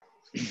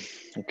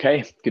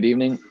Okay, good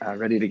evening.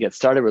 Ready to get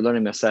started. We're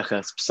learning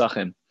Maseches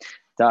Psachim,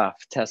 Daf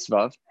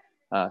Tesvav.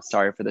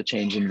 Sorry for the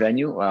change in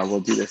venue. We'll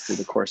do this through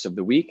the course of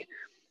the week.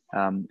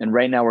 And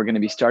right now we're going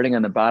to be starting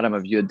on the bottom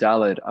of Yud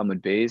Daled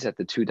Amud Beis at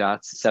the two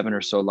dots, 7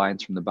 or so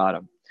lines from the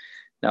bottom.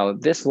 Now,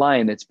 this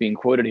line that's being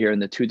quoted here in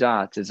the two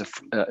dots is a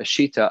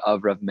shita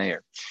of Rav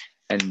Meir.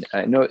 And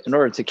in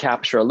order to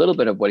capture a little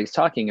bit of what he's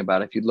talking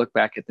about, if you look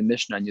back at the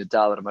Mishnah on Yud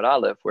Daled Amud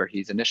Aleph, where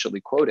he's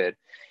initially quoted,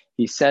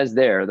 he says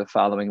there the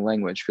following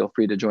language. Feel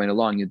free to join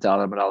along, Yud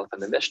Daled Amud Aleph in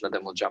the Mishnah,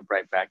 then we'll jump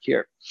right back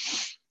here.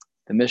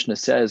 The Mishnah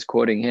says,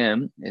 quoting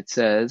him, it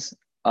says,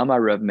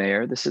 Amar Rav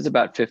Meir, this is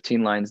about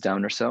 15 lines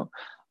down or so.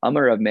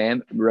 Amar Rav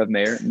Meir,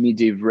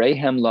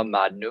 midivreihem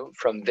lamadnu,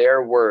 from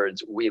their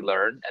words we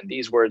learn, and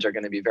these words are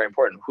going to be very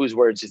important. Whose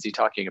words is he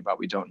talking about?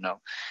 We don't know.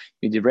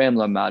 Midivreihem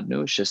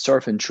lamadnu,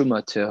 shesorfen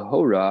truma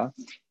tehora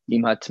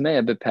im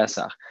hatmea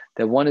bepesach,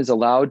 that one is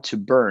allowed to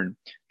burn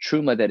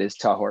truma that is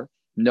tahor,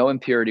 no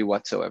impurity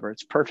whatsoever.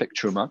 It's perfect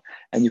truma,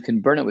 and you can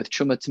burn it with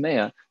truma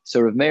tmeya.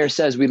 So Rav Meir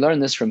says we learn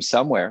this from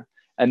somewhere,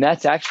 and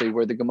that's actually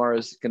where the Gemara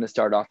is going to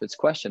start off its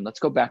question. Let's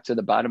go back to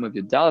the bottom of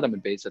Yud Daled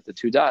Amud Beis at the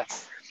two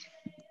dots.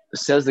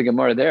 Says the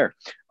Gemara there,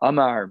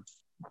 Amar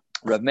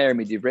Rav Meir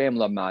midivreihem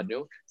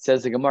lamadnu,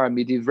 says the Gemara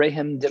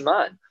midivreihem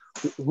deman.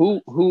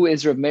 Who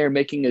is Rav Meir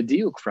making a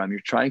diuk from?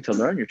 You're trying to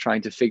learn, you're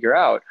trying to figure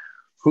out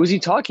who's he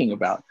talking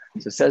about.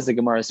 So says the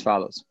Gemara as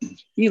follows: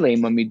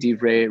 Ilema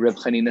midivrei Reb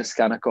Chanina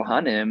Skana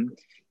Kohanim.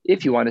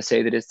 If you want to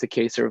say that it's the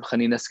case of Reb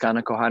Chanina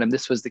Skana Kohanim,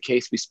 this was the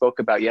case we spoke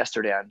about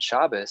yesterday on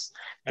Shabbos.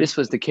 This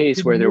was the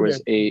case where there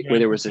was a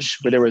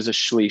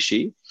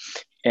shlishi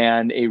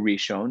and a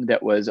rishon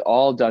that was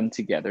all done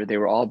together. They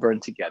were all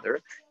burned together.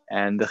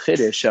 And the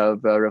chiddush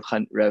of Rav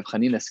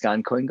Chanina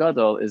Skan Kohen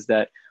Gadol is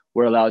that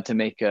we're allowed to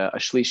make a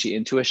shlishi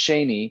into a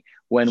sheni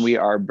when we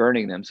are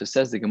burning them. So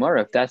says the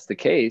Gemara, if that's the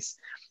case,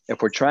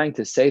 if we're trying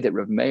to say that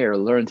Rav Meir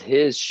learned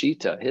his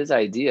shita, his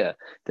idea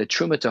that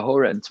truma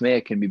tahora and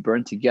tmeya can be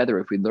burned together,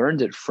 if we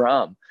learned it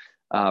from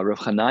Rabbi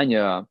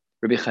Chanina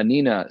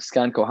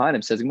Skan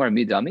Kohanim, says Gemara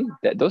midami,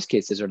 that those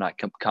cases are not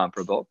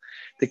comparable.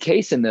 The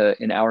case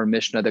in our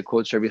Mishnah that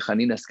quotes Rabbi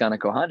Chanina Skan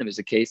Kohanim is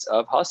a case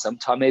of hasam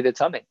tameh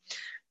v'tameh.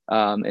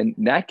 In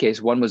that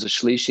case, one was a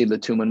shlishi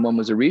latuma and one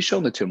was a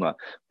rishon latuma.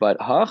 But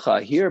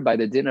hacha here by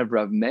the din of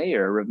Rav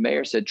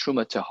Meir said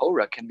truma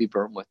tahora can be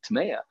burned with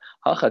tmeya.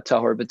 Hacha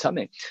tahor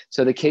b'tameh.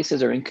 So the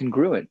cases are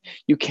incongruent.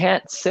 You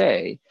can't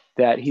say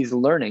that he's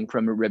learning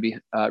from Reb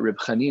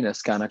Chanina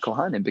Skana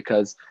Kohanim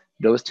because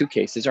those two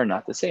cases are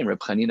not the same. Reb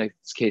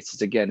Chanina's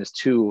cases, again, is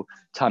two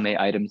tameh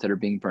items that are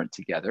being burnt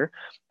together.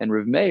 And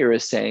Rav Meir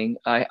is saying,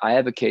 I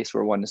have a case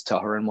where one is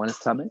tahor and one is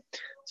tameh.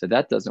 So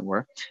that doesn't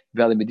work.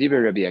 Rabbi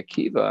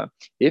Akiva,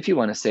 if you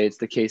want to say it's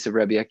the case of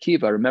Rabbi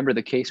Akiva, remember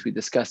the case we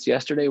discussed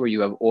yesterday where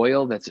you have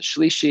oil that's a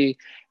shlishi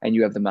and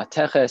you have the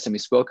mateches, and we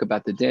spoke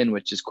about the din,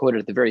 which is quoted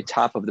at the very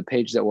top of the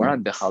page that we're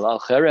on,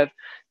 Bechalal Cherev,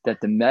 that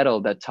the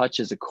metal that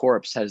touches a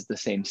corpse has the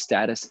same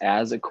status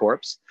as a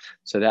corpse.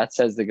 So that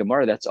says the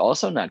Gemara, that's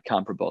also not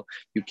comparable.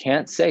 You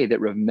can't say that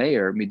Rav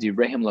Meir,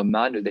 midivreihem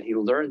lamadu, that he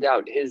learned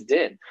out his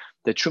din,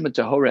 that truma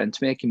tahora and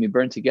tmeya can be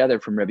burned together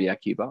from Rabbi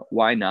Akiva.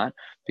 Why not?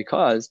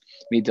 Because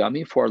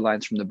midami, 4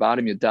 lines from the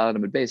bottom, Yud Daled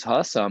Amud Beis,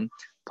 hasam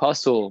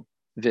pasul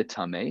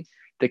v'tameh.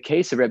 The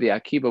case of Rabbi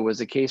Akiva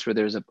was a case where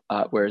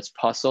where it's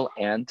pasul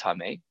and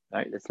tameh.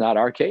 Right? That's not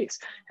our case.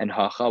 And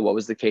hacha, what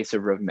was the case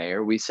of Rav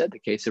Meir? We said the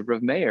case of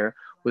Rav Meir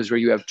was where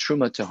you have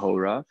truma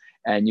tahora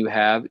and you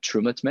have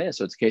truma tmeya.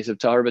 So it's a case of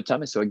tahor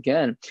b'tameh. So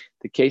again,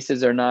 the cases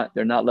they're not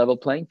level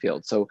playing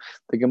field. So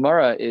the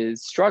Gemara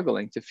is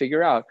struggling to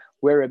figure out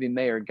where Rabbi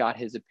Meir got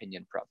his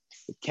opinion from.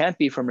 It can't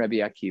be from Rabbi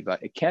Akiva.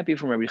 It can't be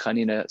from Rabbi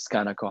Chanina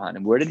Skana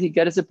Kohanim. Where did he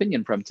get his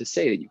opinion from to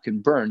say that you can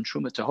burn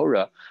truma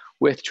tahora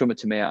with truma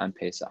tmeya on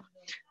Pesach?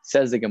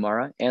 Says the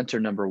Gemara, answer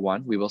number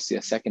 1. We will see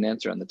a second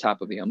answer on the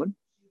top of the Amud.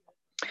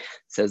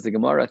 Says the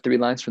Gemara, 3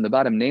 lines from the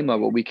bottom, Nema,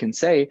 what we can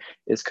say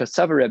is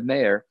Kasav Reb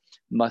Meir,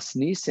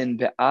 Masnisin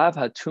ve'av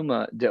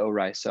hatuma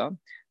de'oraisa,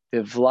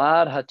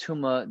 ve'vlad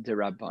hatuma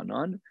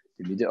de'rabbanon,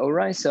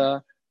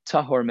 de'oraisa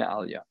tahor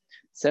me'alya.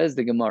 Says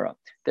the Gemara,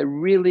 that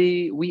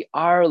really we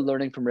are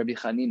learning from Rabbi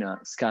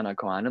Chanina Skana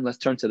Kohanim. Let's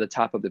turn to the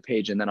top of the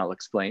page and then I'll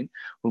explain.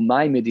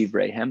 Umay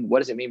midivreihem, what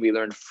does it mean we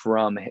learn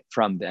from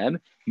them?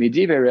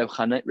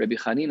 Midivrei Rabbi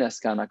Chanina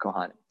Skana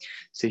Kohanim.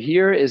 So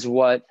here is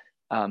what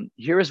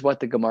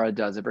the Gemara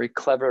does, a very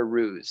clever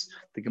ruse.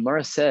 The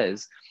Gemara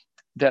says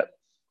that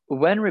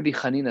when Rabbi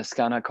Chanina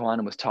Skana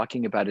Kohanim was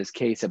talking about his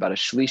case about a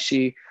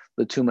shlishi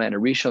latuma and a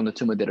rishon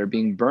latuma that are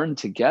being burned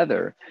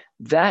together,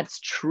 that's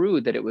true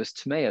that it was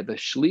tmeya. The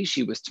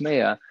shlishi was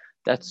tmeya.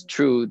 That's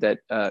true that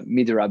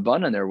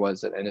midrabanan there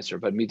was an isur,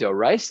 but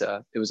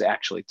midoraisa it was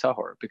actually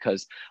tahor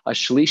because a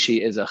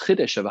shlishi is a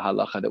chiddush of a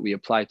halacha that we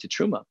apply to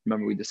truma.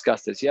 Remember we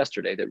discussed this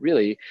yesterday. That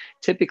really,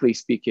 typically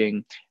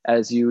speaking,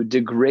 as you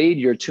degrade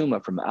your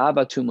tuma from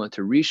abba tuma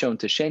to rishon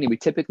to sheni, we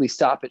typically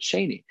stop at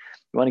sheni.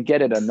 You want to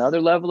get at another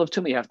level of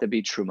tuma, you have to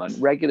be truma.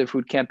 Regular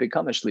food can't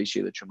become a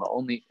shlishi l'truma.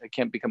 It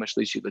can't become a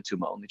shlishi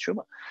l'tuma. Only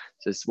truma.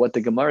 So what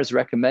the Gemara is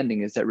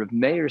recommending is that Rav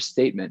Meir's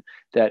statement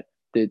that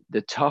the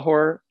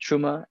tahor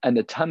truma and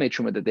the tamei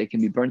truma, that they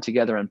can be burned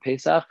together on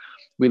Pesach.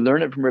 We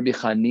learn it from Rabbi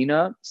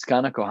Chanina,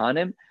 Skana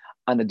Kohanim,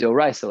 on the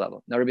Doraisa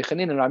level. Now, Rabbi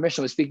Chanina in our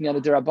Mishnah was speaking on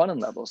the Derabanan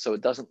level, so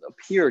it doesn't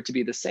appear to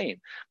be the same.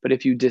 But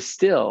if you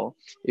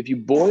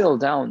boil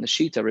down the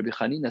Shita, Rabbi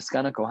Chanina,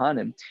 Skana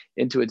Kohanim,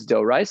 into its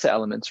Doraisa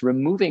elements,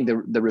 removing the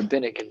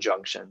rabbinic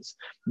injunctions,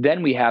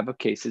 then we have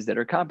cases that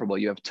are comparable.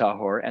 You have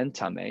Tahor and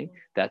Tamei.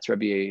 That's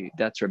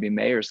Rabbi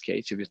Meir's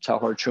case. You have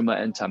Tahor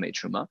Truma and Tamei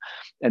Truma.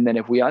 And then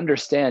if we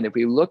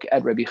look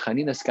at Rabbi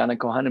Chanina, Skana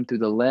Kohanim through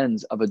the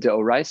lens of a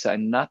Doraisa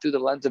and not through the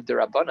lens of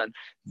Derabanan,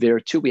 there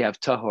too we have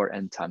Tahor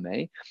and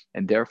Tamei.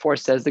 And therefore,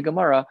 says the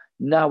Gemara,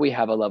 now we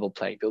have a level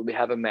playing field. We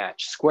have a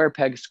match. Square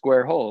peg,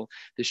 square hole.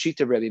 The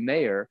Shita of Rabbi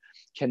Meir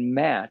can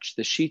match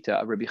the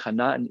Shita of Rabbi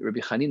Chanina,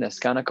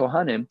 Skana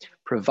Kohanim,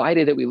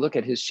 provided that we look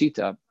at his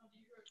Shita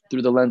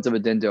through the lens of a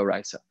Din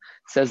D'Oraisa.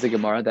 Says the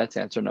Gemara, that's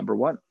answer number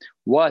one.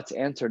 What's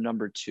answer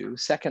number two?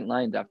 Second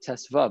line, Daf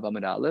Tesvav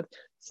Amud Aleph,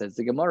 says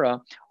the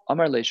Gemara,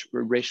 Amar Reish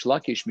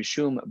Lakish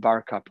Mishum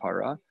Bar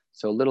Kapara.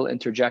 So a little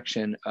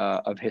interjection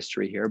of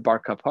history here. Bar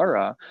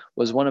Kapara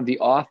was one of the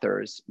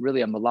authors,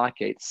 really a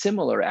malakate,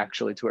 similar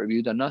actually to what Rabbi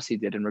Yehuda Nasi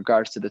did in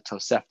regards to the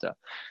Tosefta.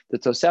 The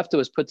Tosefta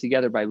was put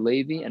together by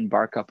Levi and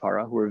Bar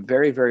Kapara, who were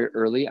very, very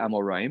early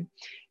Amoraim.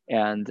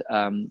 And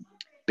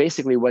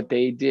basically what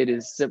they did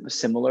is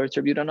similar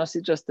to Rabbi Yehuda Nasi,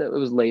 just that it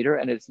was later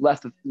and it's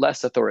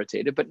less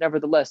authoritative, but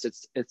nevertheless,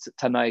 it's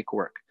Tanaic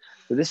work.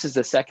 So this is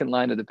the second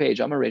line of the page.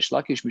 Amar Reish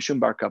Lakish Mishum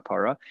Bar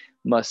Kapara,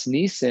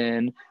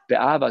 Masnisin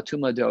Be'ava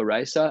Tuma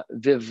Deoraisa,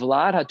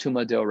 Vivlad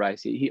HaTuma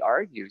Deoraisa. He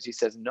argues, he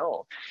says,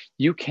 no,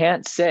 you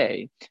can't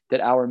say that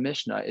our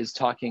Mishnah is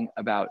talking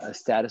about a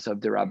status of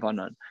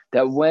Derabanan.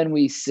 That when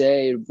we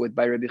say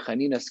by Rabbi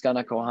Chanina,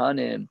 Skana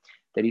Kohanim,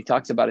 that he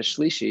talks about a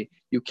shlishi,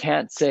 you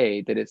can't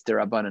say that it's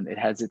derabanan. It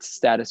has its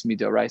status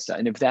midoraisa.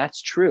 And if that's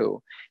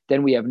true,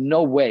 then we have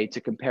no way to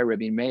compare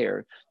Rabbi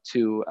Meir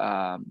to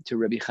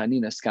Rabbi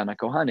Chanina, Skana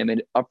Kohanim.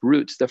 It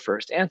uproots the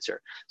first answer.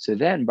 So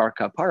then Bar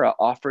Kapara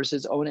offers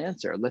his own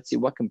answer. Let's see,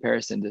 what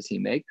comparison does he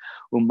make?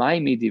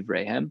 Umay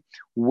midivrehem.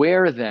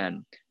 Where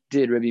then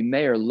did Rabbi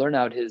Meir learn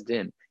out his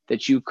din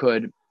that you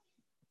can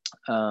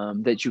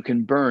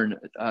burn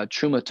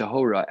truma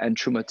tahora and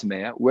truma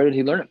tamea? Where did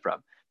he learn it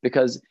from?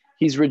 Because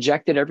he's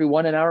rejected every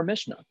one in our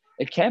Mishnah.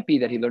 It can't be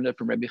that he learned it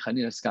from Rabbi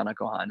Chanina Skana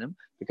Kohanim,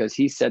 because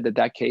he said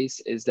that case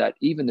is that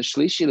even the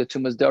Shlishi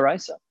L'Tumas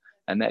D'Oraisa.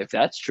 And that if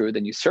that's true,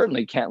 then you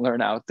certainly can't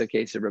learn out the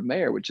case of Rabbi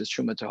Meir, which is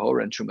Truma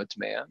Tahora and Truma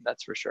Tamea.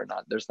 That's for sure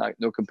not. There's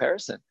no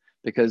comparison,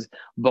 because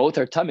both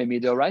are Tamei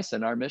Midoraisa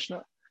in our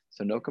Mishnah.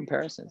 So no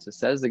comparison. So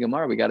says the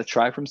Gemara, we got to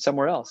try from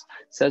somewhere else.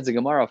 Says the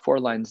Gemara 4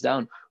 lines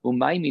down,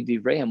 Umay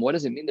Midivrehim. What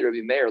does it mean that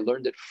Rabbi Meir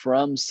learned it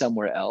from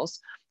somewhere else?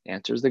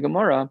 Answers the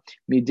Gemara,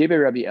 Midibe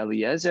Rabbi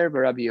Eliezer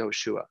Rabbi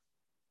Yehoshua.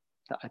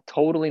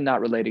 Totally not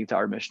relating to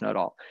our Mishnah at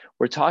all.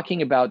 We're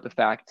talking about the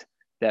fact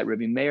that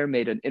Rabbi Meir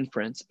made an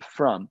inference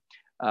from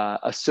a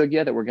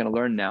sugya that we're going to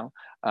learn now.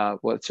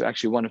 Well, it's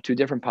actually one of two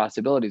different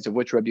possibilities of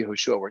which Rabbi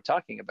Yehoshua we're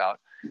talking about,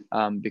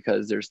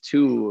 because there's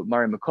two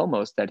Mari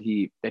Makomos that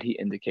he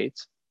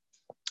indicates.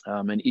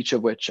 And each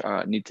of which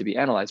need to be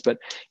analyzed. But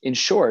in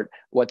short,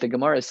 what the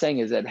Gemara is saying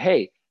is that,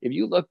 hey, if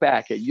you look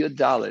back at Yud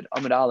Daled,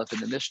 Amud Aleph in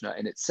the Mishnah,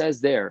 and it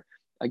says there,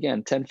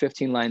 again, 10,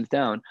 15 lines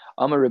down,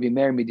 Amar Rabbi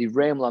Meir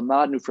midivreim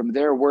lamadnu, from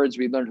their words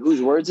we learned.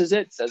 Whose words is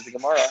it? Says the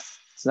Gemara.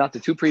 It's not the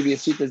two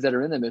previous shitas that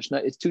are in the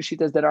Mishnah. It's two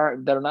shitas that are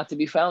not to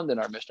be found in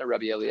our Mishnah,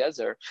 Rabbi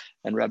Eliezer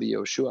and Rabbi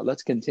Yehoshua.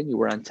 Let's continue.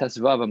 We're on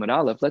Tesvav Amud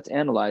Aleph. Let's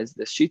analyze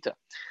this shita.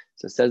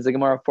 So says the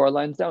Gemara 4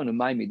 lines down,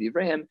 Umay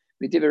midivreim.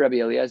 Rabbi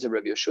Eliezer,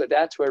 Rabbi Yehoshua.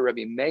 That's where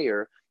Rabbi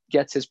Meir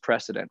gets his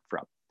precedent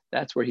from.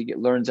 That's where he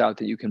learns out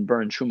that you can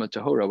burn Truma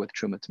Tahora with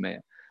Truma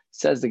Tamea.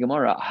 Says the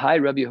Gemara, hi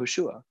Rabbi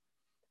Yehoshua.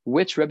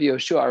 Which Rabbi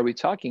Yehoshua are we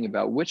talking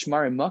about? Which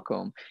Mari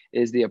Makom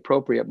is the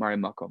appropriate Mari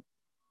Makom?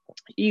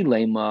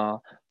 Ilema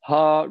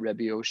ha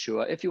Rabbi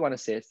Yehoshua. If you want to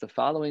say it's the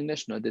following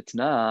Mishnah,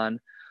 Ditnan,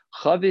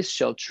 Chavis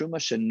shel Truma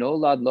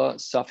shenolad lo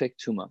safek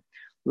tuma.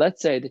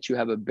 Let's say that you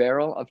have a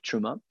barrel of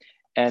Truma,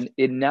 and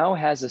it now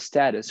has a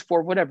status,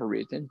 for whatever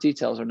reason,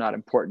 details are not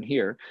important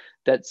here,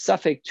 that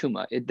Safek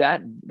Tuma,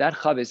 that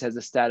Chavis has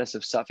a status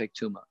of Safek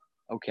Tuma.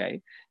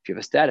 Okay, if you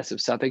have a status of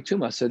Safek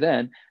Tuma, so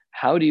then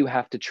how do you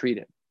have to treat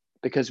it?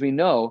 Because we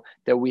know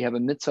that we have a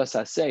mitzvah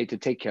saseh to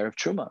take care of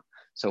Truma.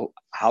 So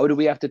how do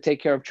we have to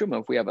take care of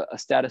Truma if we have a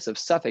status of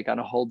Safek on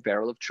a whole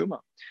barrel of Truma?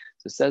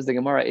 So says the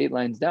Gemara 8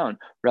 lines down,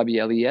 Rabbi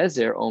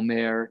Eliezer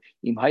Omer,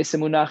 Im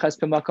haisemunachas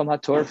p'makom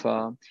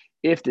hatorfa.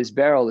 If this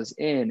barrel is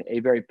in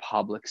a very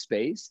public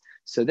space,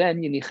 so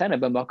then Yinichena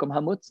b'makom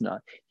hamutzna.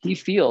 He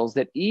feels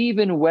that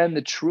even when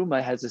the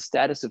truma has a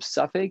status of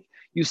safek,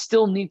 you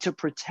still need to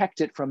protect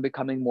it from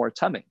becoming more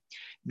tummy.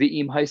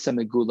 V'im haisa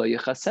megula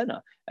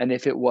yechasena. And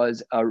if it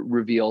was a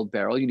revealed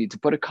barrel, you need to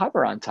put a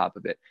cover on top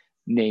of it.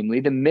 Namely,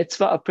 the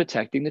mitzvah of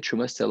protecting the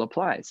truma still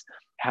applies.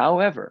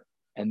 However,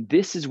 and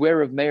this is where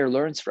Rav Meir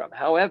learns from.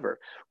 However,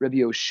 Rabbi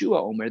Yehoshua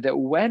Omer, that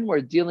when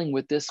we're dealing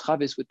with this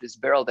chavis, with this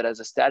barrel that has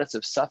a status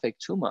of safek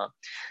tuma,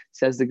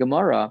 Says the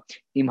Gemara,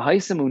 Im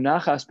haisa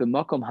munachas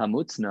b'makom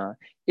hamutzna,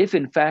 if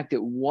in fact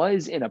it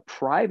was in a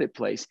private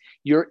place,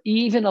 you're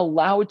even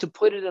allowed to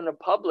put it in a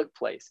public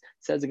place.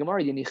 Says the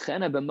Gemara,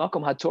 Yenichena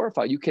b'makom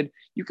hatorfa,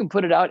 you can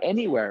put it out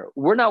anywhere.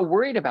 We're not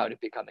worried about it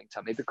becoming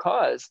tummy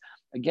because,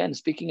 again,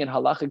 speaking in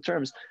halachic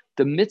terms,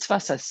 the mitzvah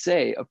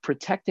saseh of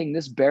protecting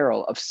this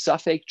barrel of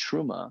safek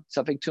truma,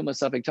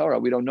 safek Torah,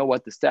 we don't know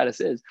what the status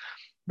is.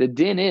 The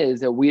din is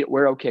that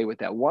we're okay with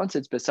that. Once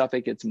it's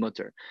besafek, it's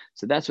mutter.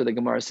 So that's what the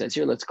Gemara says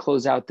here. Let's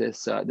close out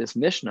this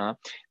Mishnah.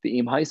 The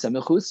im haisa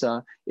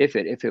mechusa, if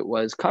it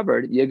was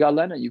covered,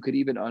 yegalena, you could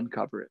even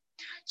uncover it.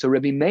 So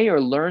Rabbi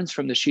Meir learns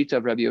from the Shita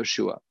of Rabbi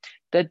Yoshua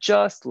that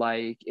just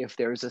like if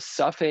there's a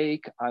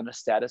safek on a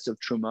status of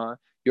truma,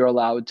 you're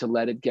allowed to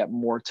let it get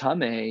more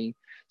tameh.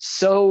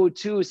 So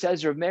too,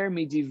 says Rav Meir,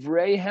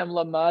 midivreihem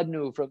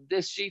lamadnu, from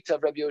this sheet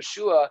of Rabbi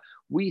Yoshua,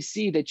 we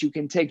see that you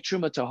can take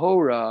truma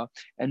tahora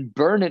and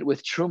burn it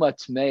with truma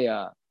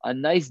tmeya. A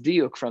nice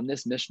diuk from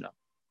this Mishnah.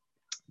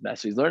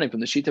 That's what he's learning from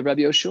the sheet of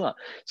Rabbi Yoshua.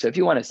 So if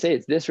you want to say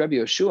it's this Rabbi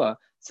Yoshua,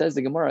 says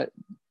the Gemara,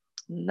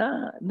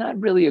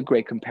 not really a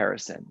great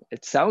comparison.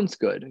 It sounds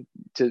good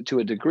to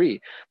a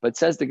degree, but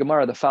says the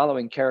Gemara, the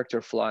following character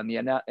flaw in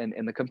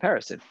the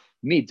comparison.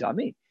 Mi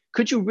dami.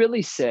 Could you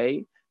really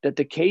say that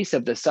the case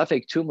of the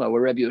Safek Tuma,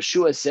 where Rabbi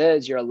Yoshua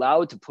says you're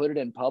allowed to put it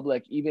in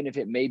public even if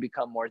it may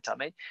become more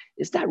tameh,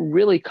 is that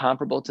really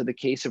comparable to the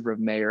case of Rav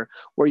Meir,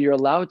 where you're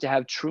allowed to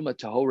have Truma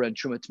Tahora and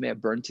Truma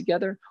Tmeya burned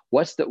together?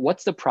 What's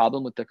the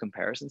problem with the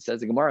comparison?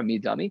 Says the Gemara,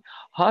 Midami,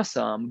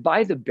 Hasam,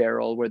 by the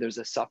barrel where there's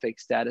a Safek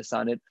status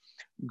on it,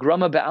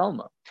 Grama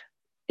Ba'alma.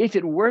 If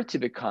it were to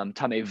become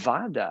Tameh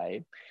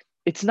Vadai,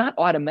 it's not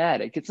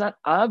automatic. It's not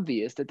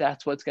obvious that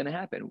that's what's going to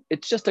happen.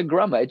 It's just a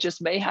grama. It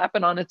just may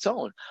happen on its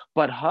own.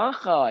 But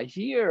hacha,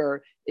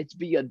 here, it's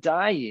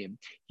biyadayim.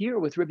 Here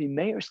with Rabbi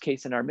Meir's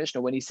case in our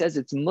Mishnah, when he says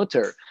it's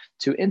mutter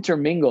to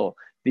intermingle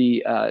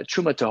the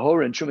truma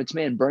tahor and truma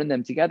tmei and burn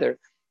them together,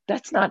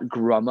 that's not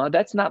grama.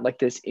 That's not like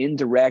this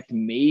indirect,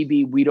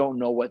 maybe we don't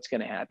know what's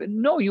going to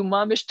happen. No, you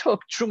mamish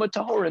took truma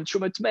tahor and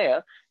truma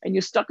tmei and you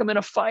stuck them in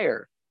a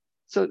fire.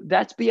 So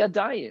that's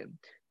biyadayim.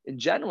 In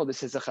general,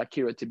 this is a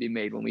chakira to be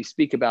made when we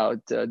speak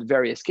about the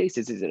various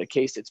cases. Is it a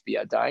case that's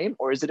biyadayim,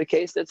 or is it a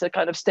case that's a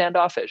kind of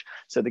standoffish?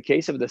 So the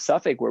case of the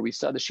Safek, where we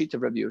saw the sheet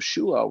of Rabbi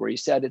Yoshua, where he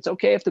said it's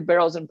okay if the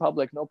barrel's in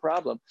public, no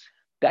problem.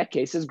 That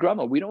case is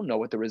grama. We don't know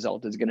what the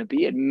result is going to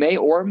be. It may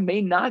or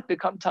may not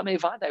become tamei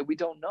vadai. We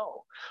don't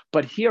know.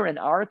 But here in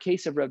our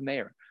case of Rav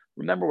Meir,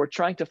 remember, we're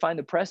trying to find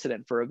the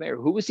precedent for Rav Meir.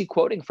 Who was he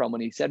quoting from when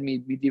he said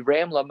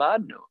midivreim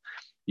lamadnu?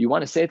 You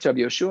want to say it's Rabbi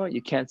Yoshua,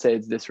 you can't say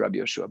it's this Rabbi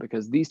Yoshua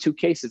because these two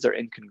cases are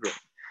incongruent.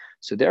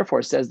 So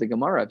therefore, says the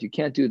Gemara, if you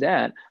can't do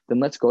that, then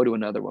let's go to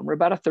another one. We're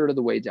about a third of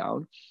the way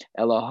down.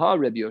 Elaha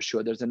Rabbi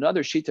Yoshua. There's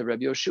another sheet of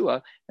Rabbi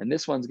Yoshua, and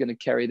this one's going to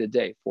carry the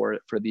day for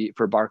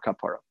Bar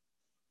Kapara.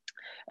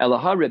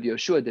 Elaha Rabbi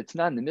Yoshua, that's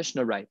not in the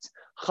Mishnah writes,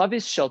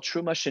 Chavis shel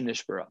truma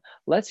shenishbara.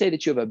 Let's say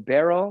that you have a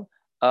barrel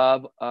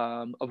of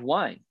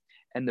wine,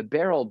 and the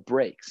barrel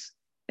breaks.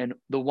 And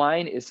the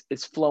wine is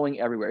flowing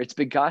everywhere. It's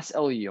Begas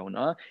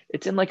Elyona.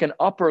 It's in like an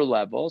upper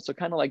level. So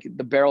kind of like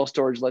the barrel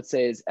storage, let's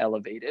say, is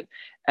elevated.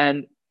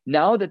 And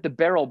now that the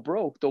barrel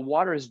broke, the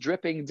water is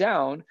dripping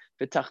down.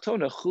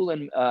 V'tachtona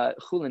chulin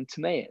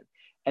tmein.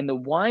 And the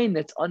wine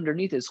that's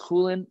underneath is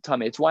chulin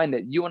tamei. It's wine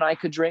that you and I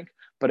could drink,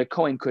 but a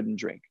Kohen couldn't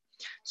drink.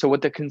 So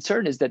what the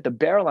concern is that the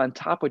barrel on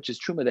top, which is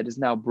truma, that is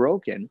now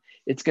broken,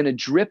 it's going to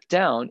drip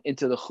down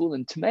into the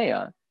chulin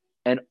tmeya,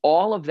 and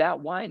all of that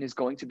wine is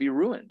going to be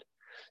ruined.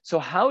 So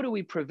how do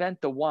we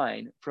prevent the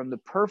wine from the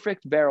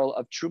perfect barrel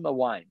of truma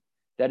wine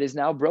that is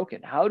now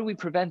broken? How do we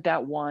prevent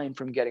that wine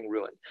from getting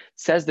ruined?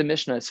 Says the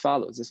Mishnah as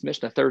follows. This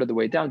Mishnah, third of the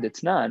way down,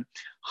 Ditznan,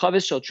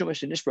 Chavis shel truma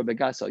shenishbara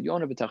begas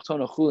elyona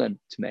v'tachtona chulin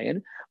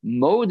tmein,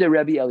 Mode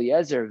Rabbi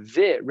Eliezer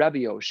vi Rabbi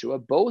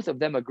Yoshua, both of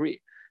them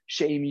agree.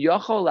 She'im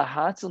yachol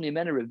lahatzil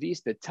mimena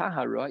revis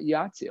betahara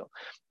yatzil.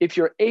 If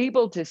you're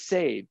able to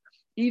save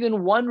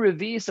even one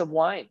revis of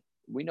wine,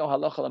 we know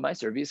halacha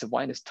l'maaseh, revis of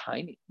wine is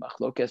tiny.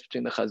 Machlokes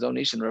between the Chazon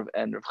Ish and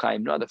Rav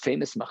Chaim Noah, the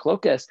famous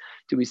machlokes.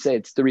 Do we say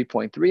it's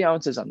 3.3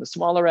 ounces on the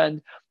smaller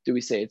end? Do we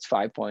say it's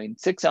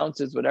 5.6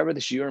 ounces? Whatever the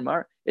shiurim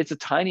are, it's a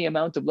tiny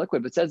amount of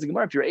liquid. But says the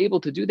Gemara, if you're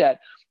able to do that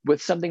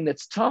with something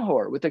that's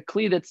tahor, with a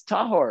kli that's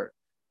tahor,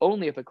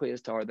 only if a kli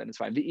is tahor, then it's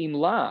fine. The im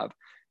lav.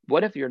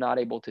 What if you're not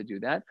able to do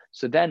that?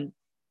 So then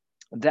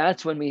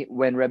that's when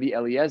Rabbi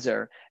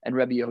Eliezer and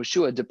Rabbi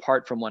Yehoshua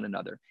depart from one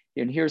another.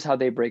 And here's how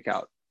they break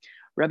out.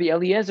 Rabbi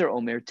Eliezer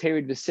Omer,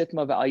 terid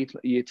v'sitma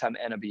v'ayitam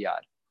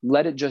enabiyad.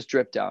 Let it just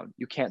drip down.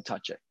 You can't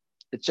touch it.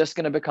 It's just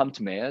going to become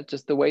tameya,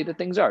 just the way that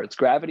things are. It's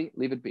gravity,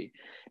 leave it be.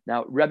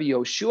 Now, Rabbi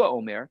Yoshua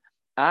Omer,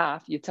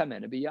 af yitam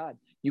enabiyad.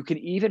 You can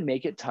even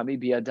make it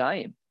tami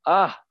biyadayim.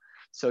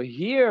 So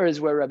here is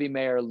where Rabbi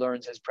Meir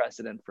learns his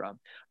precedent from.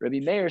 Rabbi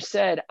Meir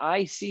said,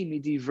 I see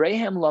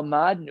midivrehem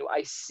lamadnu.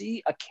 I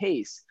see a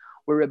case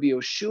where Rabbi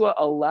Yoshua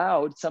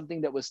allowed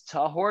something that was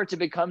tahor to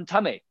become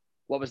tameh.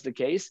 What was the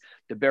case?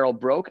 The barrel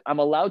broke. I'm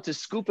allowed to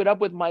scoop it up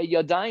with my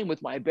yadayim,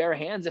 with my bare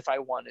hands if I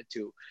wanted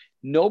to.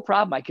 No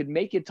problem. I could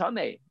make it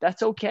tameh.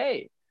 That's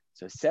okay.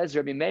 So it says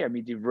Rabbi Meir,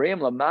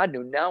 Midivreim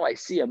lamadnu, now I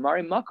see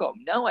Amari Makom.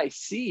 Now I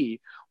see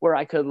where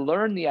I could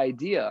learn the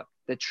idea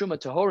that Truma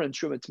Tahora and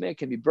Truma Tameh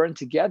can be burned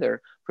together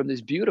from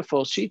this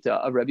beautiful Shita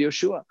of Rabbi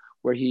Yoshua,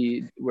 where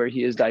he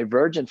is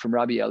divergent from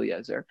Rabbi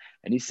Eliezer.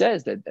 And he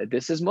says that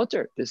this is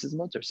mutter, this is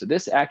mutter. So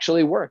this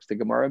actually works. The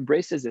Gemara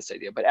embraces this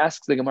idea, but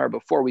asks the Gemara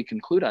before we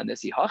conclude on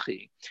this,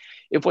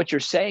 if what you're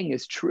saying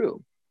is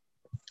true,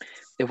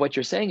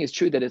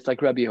 that it's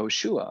like Rabbi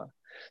Yoshua,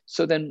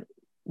 so then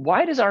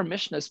why does our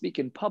Mishnah speak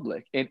in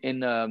public,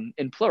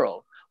 in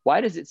plural?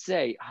 Why does it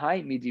say,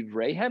 Hai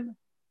midivrehem?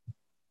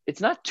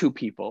 It's not two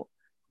people.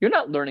 You're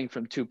not learning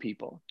from two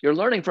people. You're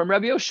learning from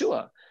Rabbi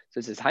Yoshua. So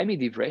it says, Hai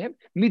midivrehem,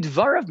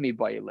 midvarav mi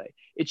ba'ile.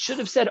 It should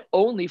have said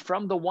only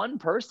from the one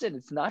person.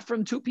 It's not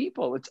from two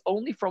people. It's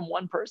only from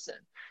one person.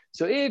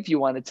 So if you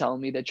want to tell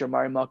me that your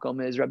Mari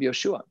Makom is Rabbi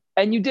Yoshua,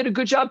 and you did a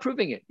good job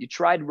proving it. You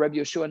tried Rabbi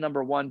Yoshua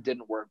number 1,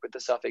 didn't work with the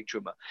Safek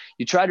Truma.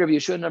 You tried Rabbi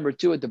Yoshua number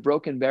 2 with the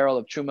broken barrel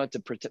of Truma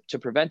to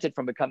prevent it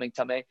from becoming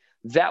Tameh.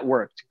 That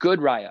worked. Good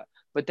Raya.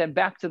 But then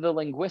back to the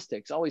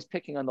linguistics, always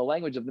picking on the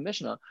language of the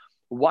Mishnah.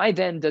 Why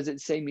then does it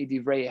say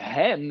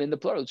midivreihem in the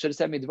plural? It should have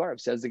said midvarav,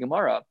 says the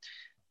Gemara.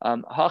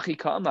 Hachi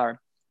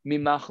ka'amar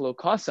mimachlo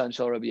kasan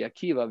shel Rabbi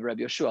Akiva of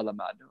Rabbi Yoshua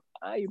lamadu.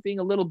 You're being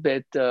a little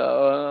bit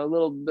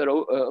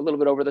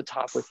over the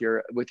top with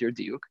your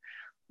diuk.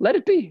 Let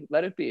it be.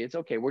 It's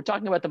okay. We're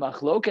talking about the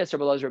machlokes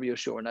Rabbi Elazar, Rabbi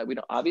Yoshua. Now,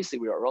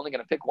 we're only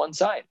going to pick one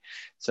side.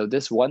 So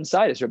this one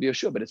side is Rabbi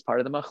Yoshua, but it's part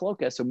of the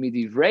machlokes. So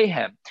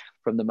midivreihem,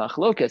 from the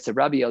machlokes of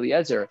Rabbi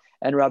Eliezer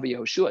and Rabbi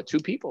Yoshua, two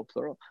people,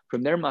 plural.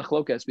 From their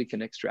machlokes, we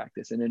can extract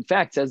this. And in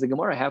fact, says the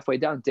Gemara halfway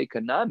down,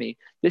 Dekanami,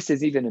 this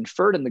is even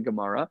inferred in the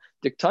Gemara,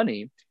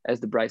 Diktani,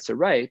 as the Brisa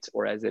writes,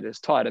 or as it is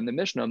taught in the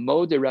Mishnah,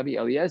 Mo de Rabbi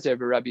Eliezer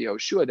and Rabbi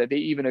Yoshua, that they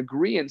even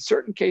agree in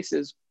certain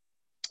cases,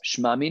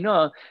 Shma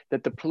Mina,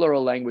 that the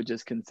plural language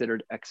is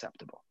considered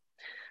acceptable.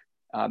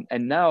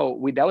 And now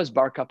that was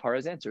Bar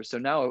Kapara's answer. So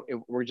now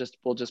we'll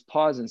just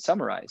pause and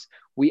summarize.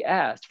 We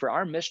asked for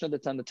our Mishnah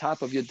that's on the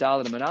top of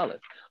Yudal and Aleph.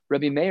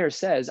 Rabbi Meir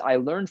says, I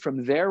learned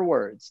from their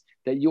words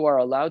that you are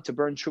allowed to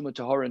burn Truma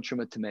Tahora and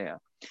Truma Tameah.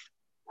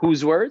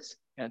 Whose words?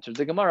 Answers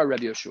the Gemara,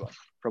 Rabbi Yoshua.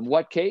 From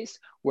what case?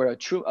 Where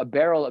a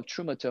barrel of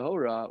Truma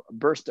Tahora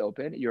burst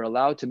open, you're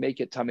allowed to make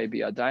it Tameh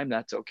B'Yadayim,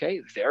 that's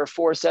okay.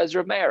 Therefore, says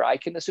Rabbi Meir, I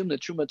can assume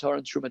that Truma Tahora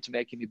and Truma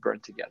Tameah can be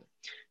burned together.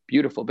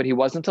 Beautiful, but he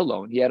wasn't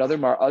alone. He had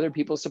other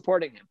people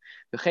supporting him.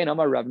 V'chein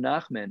Amar Rav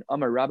Nachman,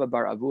 Amar Rabba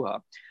bar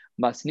Avuha,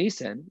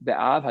 Masnisen,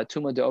 Be'av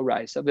HaTuma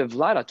De'oraisa,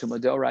 Be'vlad HaTuma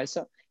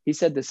De'oraisa. He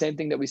said the same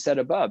thing that we said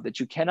above, that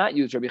you cannot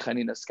use Rabbi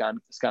Chanina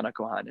Skana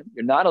Kohanim.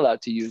 You're not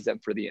allowed to use them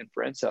for the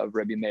inference of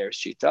Rabbi Meir's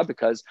Shita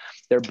because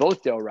they're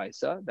both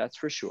Deoraisa, that's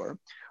for sure.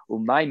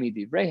 Umay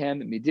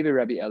midivrehem, midivi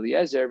Rabbi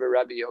Eliezer,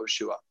 Rabbi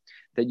Yehoshua.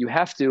 That you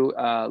have to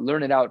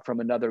learn it out from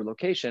another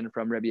location,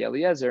 from Rabbi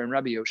Eliezer and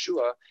Rabbi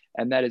Yoshua,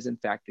 and that is in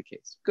fact the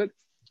case. Good.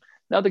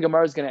 Now the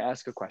Gemara is going to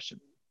ask a question.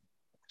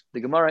 The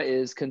Gemara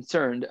is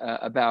concerned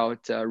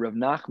about Rav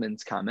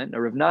Nachman's comment. Now,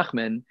 Rav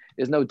Nachman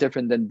is no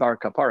different than Bar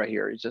Kapara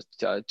here. He's just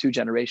 2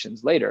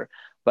 generations later.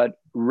 But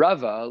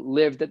Rava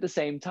lived at the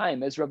same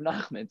time as Rav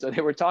Nachman. So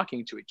they were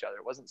talking to each other.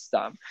 It wasn't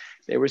Stam.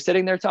 They were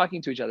sitting there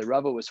talking to each other.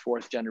 Rava was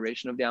 4th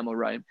generation of the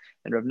Amoraim,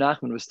 and Rav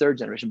Nachman was 3rd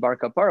generation. Bar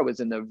Kapara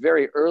was in the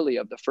very early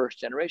of the 1st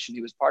generation.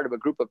 He was part of a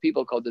group of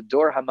people called the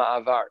Dor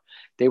HaMa'avar.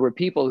 They were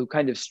people who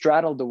kind of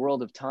straddled the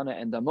world of Tana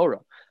and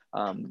Amora.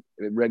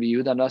 Rabbi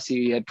Yehuda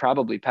Nasi had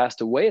probably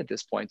passed away at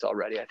this point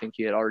already. I think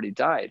he had already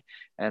died.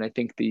 And I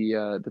think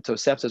the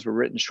Toseftas were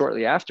written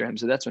shortly after him.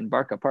 So that's when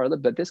Bar Kapara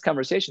lived. But this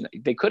conversation,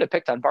 they could have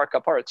picked on Bar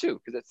Kapara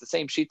too, because it's the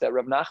same Shita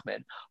Rav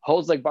Nachman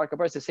holds like Bar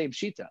Kapara. It's the same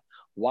Shita.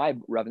 Why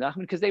Rav Nachman?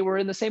 Because they were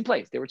in the same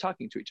place. They were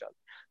talking to each other.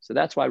 So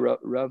that's why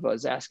Rav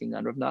is asking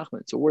on Rav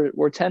Nachman. So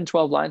we're 10,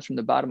 12 lines from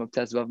the bottom of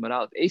Tezvav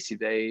Manal.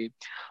 Esivei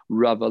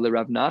Rava le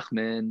Rav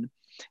Nachman.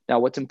 Now,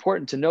 what's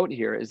important to note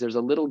here is there's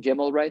a little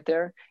gimel right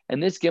there,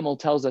 and this gimel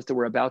tells us that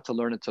we're about to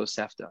learn a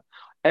Tosefta.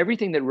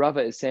 Everything that Rava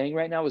is saying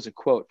right now is a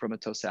quote from a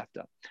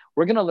Tosefta.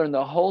 We're going to learn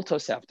the whole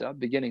Tosefta,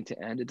 beginning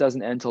to end. It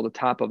doesn't end till the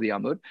top of the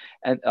Amud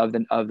and of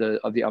the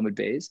Amud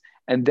Beis,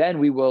 and then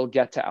we will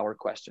get to our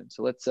question.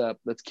 So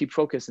let's keep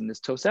focus in this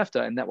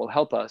Tosefta, and that will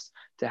help us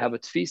to have a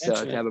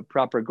tfisa, to have a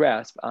proper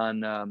grasp on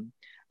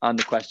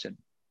the question.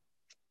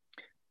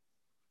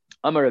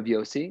 Amar Rav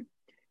Yossi.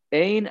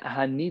 Ein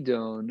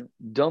hanidon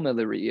dome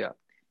l'riyah.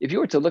 If you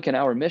were to look in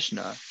our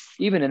Mishnah,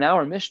 even in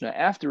our Mishnah,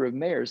 after Rav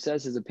Meir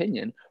says his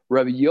opinion,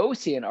 Rav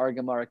Yossi in our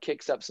Gemara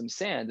kicks up some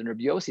sand, and Rav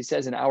Yossi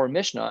says in our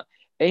Mishnah,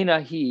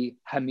 Eina hi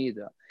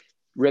hamida.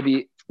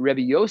 Rabbi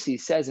Yossi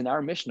says in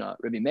our Mishnah,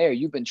 Rabbi Meir,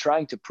 you've been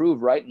trying to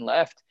prove right and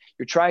left.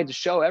 You're trying to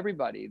show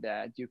everybody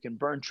that you can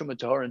burn Truma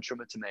Tahor and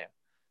Truma Tameah.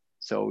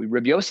 So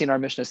Rabbi Yossi in our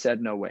Mishnah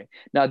said, no way.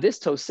 Now this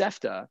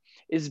Tosefta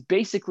is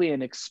basically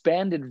an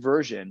expanded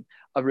version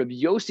of Rabbi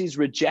Yossi's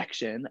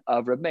rejection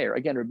of Rabbi Meir.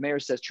 Again, Rabbi Meir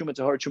says Truma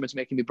Tahor, Truma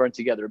Tameah can be burnt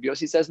together. Rabbi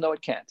Yossi says, no,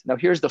 it can't. Now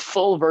here's the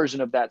full version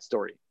of that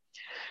story. It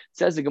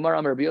says the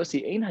Gemara Rabbi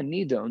Yossi, Ein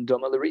hanidon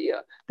doma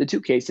l'riyah. The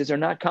two cases are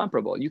not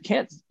comparable. You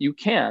can't,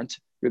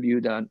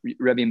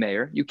 Rabbi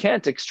Meir, you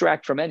can't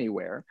extract from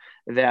anywhere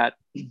that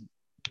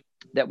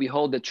that we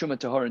hold that Truma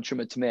Tahor and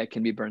Truma Tamea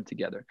can be burned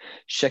together.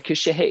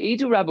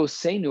 Shekishehe'idu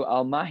Rabboseinu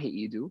al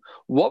mahi'idu.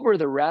 What were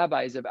the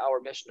rabbis of our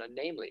Mishnah,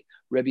 namely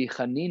Rabbi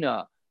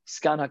Chanina,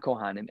 Skan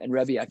HaKohanim, and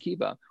Rabbi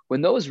Akiva?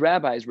 When those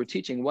rabbis were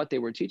teaching what they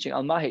were teaching,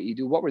 al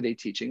mahi'idu, what were they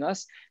teaching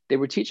us? They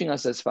were teaching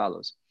us as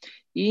follows.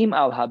 Im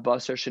al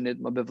habasar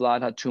shenitma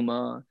bevlad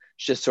hatuma,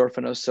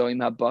 shesorfano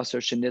soim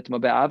habasar shenitma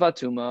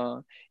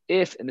be'avatuma.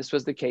 If, and this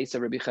was the case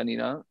of Rabbi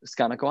Chanina,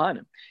 Skan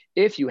HaKohanim,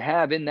 if you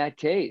have in that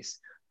case,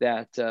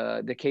 that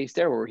the case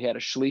there where he had a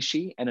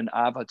shlishi and an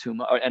av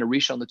hatuma and a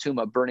rishon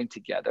latuma burning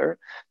together.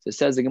 So it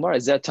says the Gemara,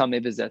 zet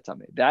tameh v'zet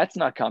tameh. That's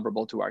not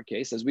comparable to our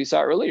case, as we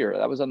saw earlier.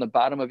 That was on the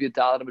bottom of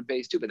Yudal and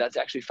base too, but that's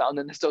actually found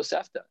in this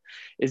Tosefta.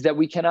 Is that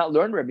we cannot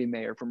learn Rabbi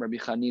Meir from Rabbi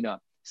Chanina,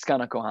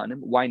 Skana Kohanim.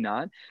 Why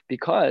not?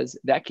 Because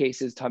that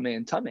case is tameh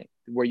and tameh,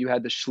 where you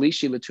had the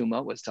shlishi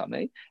latuma was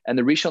tameh and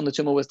the rishon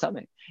latuma was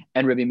tameh,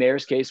 and Rabbi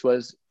Meir's case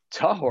was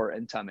tahor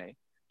and tameh.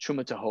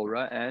 Truma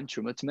Tahora and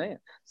Truma Tameya.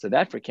 So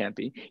that for can't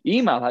be.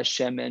 Imal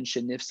Hashem and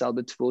Shenifsal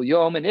B'Tful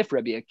Yom. And if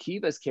Rabbi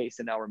Akiva's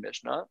case in our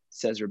Mishnah,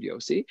 says Rabbi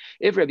Yossi,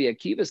 if Rabbi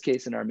Akiva's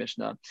case in our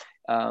Mishnah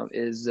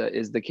is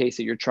the case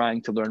that you're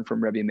trying to learn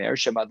from Rabbi Meir,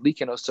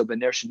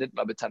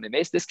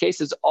 this case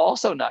is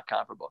also not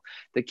comparable.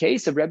 The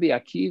case of Rabbi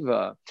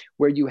Akiva,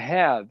 where you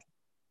have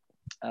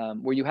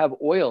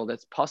oil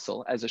that's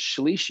puzzle as a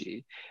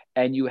shlishi,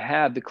 and you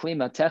have the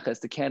klima teches,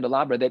 the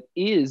candelabra, that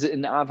is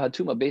in av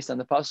hatuma based on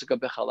the pasuk of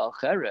Bechalal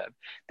Cherev,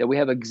 that we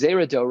have a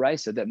gzera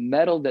deoraisa, that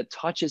metal that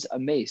touches a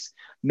mace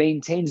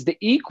maintains the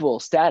equal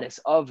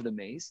status of the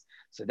mace.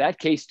 So that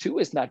case too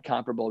is not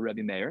comparable,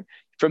 Rabbi Meir.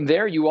 From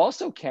there, you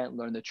also can't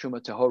learn that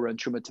Truma Tahora and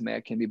Truma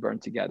Tameh can be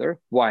burned together.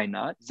 Why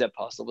not? Zet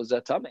possible,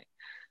 zet tameh.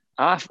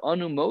 Af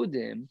anu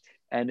modim.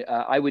 And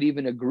I would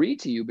even agree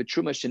to you, but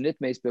Truma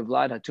Shenitmes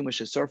Bevlad Hatuma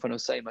Shesorfan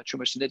Osaima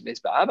Truma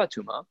Shenitmes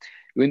Be'avatuma.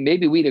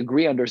 Maybe we'd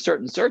agree under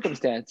certain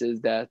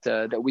circumstances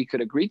that we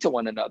could agree to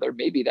one another.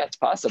 Maybe that's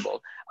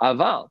possible.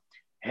 Aval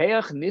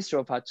Heach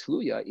Nisrov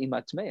Hatluya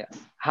Imatmeya.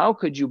 How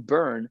could you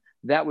burn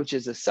that which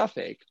is a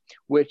suffix,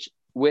 which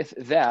with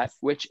that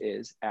which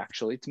is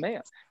actually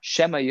Tmeya?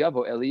 Shema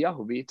Yavo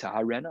Eliyahu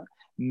Taharena.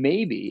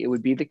 Maybe it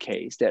would be the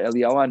case that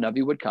Eliyahu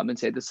Navi would come and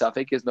say the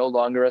suffix is no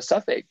longer a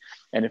suffix.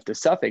 And if the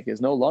suffix is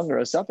no longer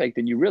a suffix,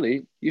 then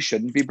you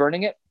shouldn't be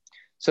burning it.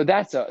 So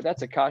that's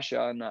a kasha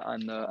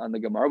on the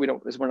Gemara.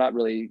 We're not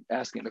really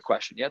asking the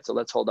question yet. So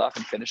let's hold off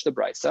and finish the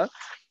brisa.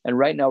 And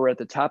right now we're at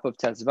the top of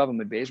Tezvav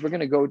Amud Beis. We're going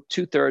to go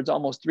 2/3,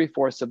 almost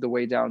 3/4 of the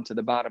way down to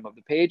the bottom of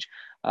the page.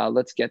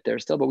 Let's get there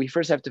still, but we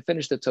first have to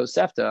finish the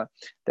Tosefta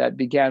that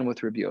began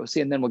with Rabbi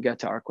Yossi, and then we'll get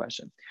to our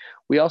question.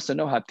 We also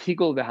know how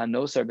pigul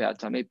v'hanosar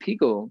be'atame.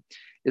 Pigul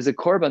is a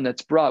korban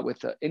that's brought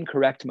with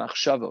incorrect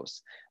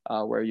machshavos,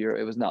 where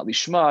it was not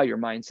lishma, your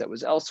mindset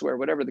was elsewhere,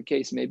 whatever the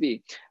case may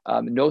be.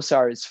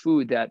 Nosar is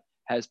food that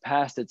has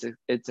passed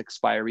its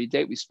expiry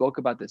date. We spoke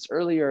about this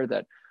earlier,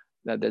 that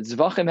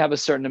Zvachim have a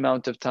certain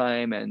amount of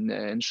time and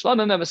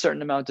Shlamim have a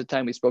certain amount of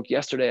time. We spoke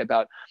yesterday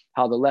about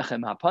how the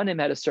Lechem Hapanim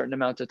had a certain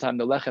amount of time.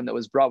 The Lechem that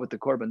was brought with the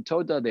Korban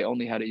Toda, they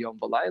only had a Yom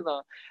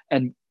V'Layla.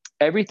 And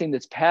everything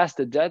that's past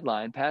the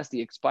deadline, past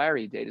the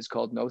expiry date, is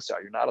called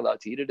Nosar. You're not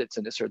allowed to eat it. It's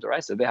an Isser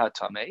D'Oraisa, Veha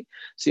Tameh.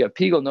 So you have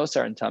Pigul,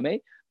 Nosar, and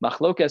Tameh.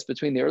 Machlokas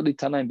between the early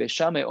Tanaim,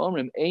 Beishameh,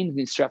 Omrim, Ein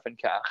Nisrafen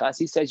Ka'achas.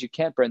 He says you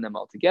can't burn them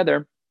all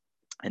together.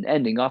 And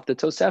ending off the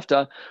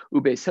Tosefta,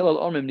 Ubeis Hillel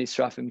Omrim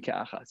Nisrafim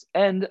Ka'achas.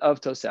 End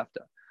of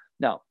Tosefta.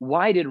 Now,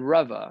 why did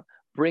Rava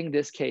bring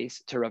this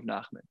case to Rav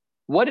Nachman?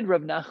 What did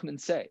Rav Nachman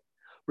say?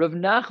 Rav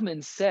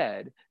Nachman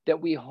said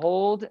that we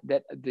hold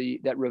that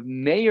Rav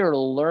Meir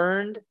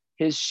learned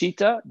his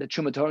shita, that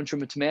Truma Torah and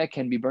Truma Tameh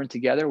can be burned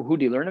together. Who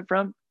did he learn it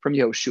from? From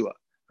Yehoshua,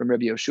 from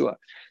Rabbi Yehoshua.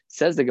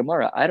 Says the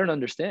Gemara, I don't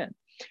understand.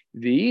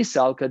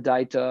 V'yisalka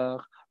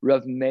daitach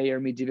Rav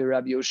Meir midivi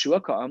Rabbi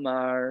Yehoshua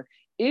ka'amar.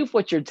 If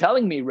what you're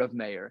telling me, Rav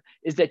Meir,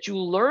 is that you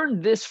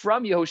learned this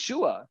from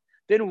Yehoshua,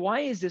 then why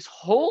is this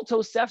whole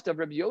Tosefta of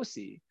Rabbi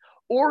Yossi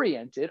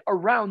oriented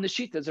around the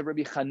shitas of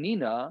Rabbi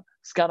Chanina,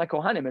 Skana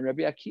Kohanim, and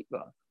Rabbi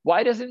Akiva?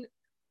 Why doesn't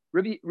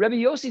Rabbi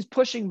Yossi's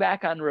pushing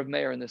back on Rav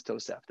Meir in this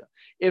Tosefta?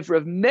 If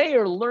Rav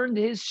Meir learned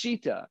his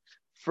shita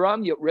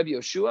from Rabbi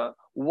Yehoshua,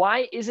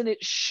 why isn't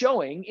it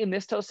showing in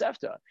this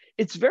Tosefta?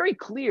 It's very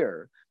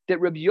clear that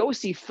Rabbi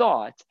Yossi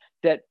thought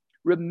that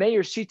Rabbi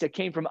Meir's shita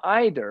came from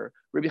either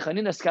Rabbi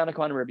Chanina, Skana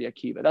Kohanim, Rabbi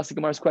Akiva. That's the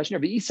Gemara's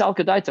question here. V'isal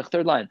kadaitach,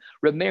 third line.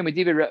 Rabbi Meir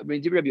medivi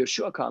Rabbi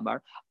Yehoshua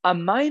kamar.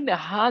 Amay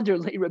mehader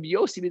le Rabbi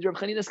Yossi with Rabbi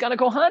Chanina, Skana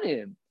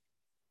Kohanim.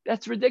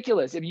 That's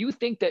ridiculous. If you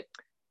think that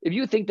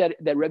Rabbi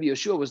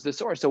Yehoshua was the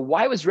source, so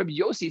why was Rabbi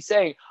Yossi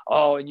saying,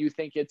 "Oh, and you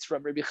think it's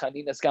from Rabbi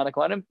Chanina, Skana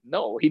Kohanim"?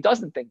 No, he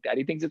doesn't think that.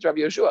 He thinks it's Rabbi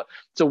Yehoshua.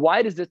 So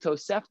why does the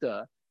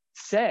Tosefta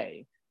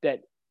say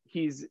that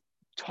he's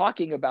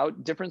talking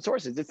about different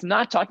sources? It's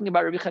not talking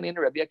about Rabbi Chanina and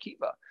Rabbi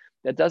Akiva.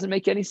 That doesn't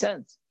make any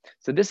sense.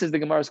 So this is the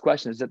Gemara's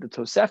question, is that the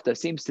Tosefta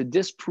seems to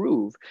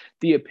disprove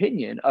the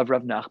opinion of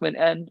Rav Nachman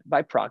and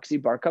by proxy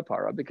Bar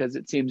Kapara, because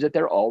it seems that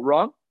they're all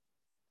wrong.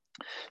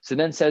 So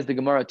then says the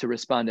Gemara to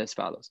respond as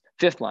follows.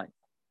 Fifth line.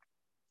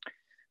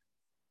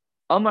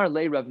 Amar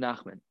le Rav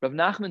Nachman. Rav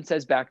Nachman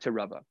says back to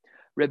Rava.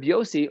 Rabbi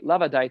Yossi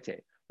lavadaite.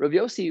 Rabbi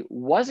Yossi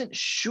wasn't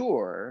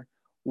sure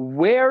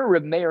where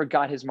Reb Meir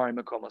got his Mari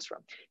Makomos from.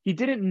 He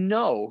didn't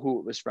know who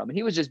it was from, and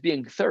he was just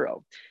being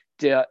thorough.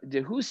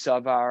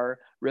 Dehusavar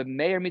Reb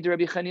Meir mid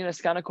Rabbi Chanina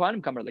Skana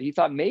Kohanim Kamarle. He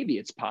thought maybe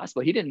it's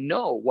possible. He didn't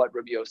know what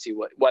Rabbi Yossi,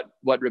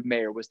 what Reb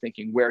Meir was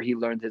thinking, where he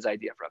learned his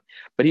idea from.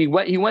 But he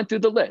went through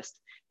the list.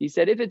 He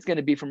said, if it's going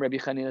to be from Rabbi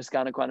Chanina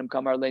Skana Kohanim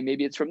Kamarle,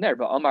 maybe it's from there.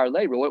 But Amar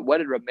Le, what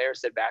did Reb Meir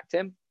said back to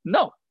him?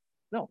 No,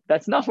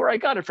 that's not where I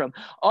got it from.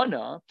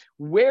 Anna,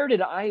 where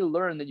did I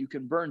learn that you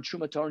can burn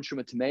Truma Torah and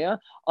Truma Tameya?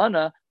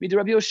 Anna, mid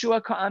Rabbi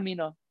Yoshua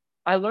Ka'amina.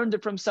 I learned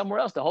it from somewhere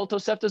else. The whole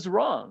Tosefta is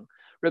wrong.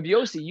 Rabbi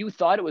Yossi, you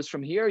thought it was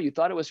from here. You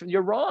thought it was from,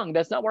 you're wrong.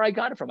 That's not where I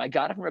got it from. I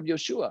got it from Rabbi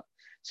Yoshua.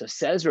 So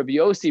says Rabbi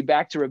Yossi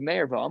back to Rabbi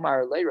Meir.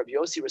 Rabbi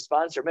Yossi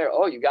responds to Rabbi Meir,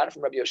 oh, you got it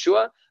from Rabbi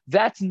Yoshua?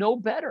 That's no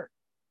better.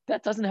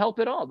 That doesn't help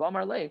at all.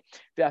 Rabbi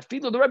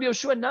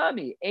Yoshua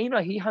Nami, Eina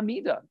hi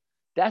Hamida.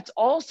 That's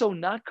also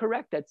not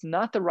correct. That's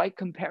not the right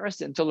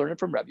comparison to learn it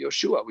from Rabbi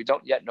Yoshua. We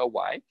don't yet know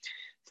why.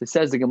 So it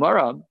says the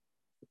Gemara,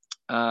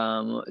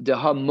 the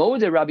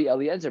Hamode Rabbi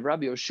Eliezer,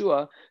 Rabbi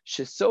Yoshua,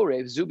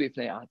 Shesorev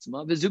Zubifnei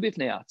Atzma,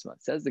 V'Zubifnei Atzma.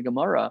 It says the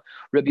Gemara,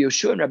 Rabbi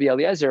Yoshua and Rabbi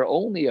Eliezer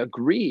only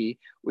agree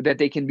that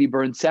they can be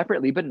burned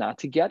separately, but not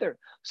together.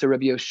 So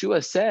Rabbi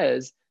Yoshua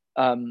says,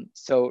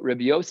 so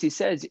Rabbi Yossi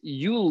says,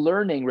 you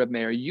learning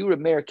Rabbi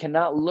Meir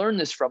cannot learn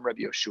this from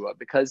Rabbi Yoshua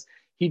because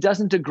he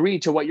doesn't agree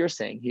to what you're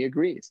saying. He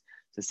agrees.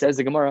 So it says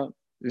the Gemara,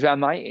 Rabbi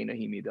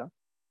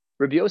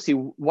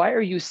Yossi, why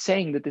are you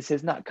saying that this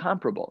is not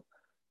comparable?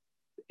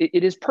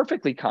 It is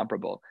perfectly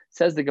comparable.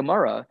 Says the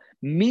Gemara,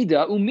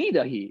 Mida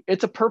umidahi.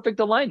 It's a perfect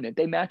alignment.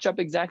 They match up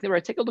exactly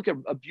right. Take a look at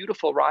a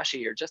beautiful Rashi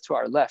here, just to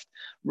our left.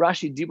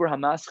 Rashi Dibur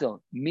Hamaschil,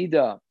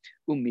 Mida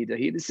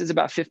umidahi. This is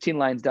about 15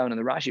 lines down in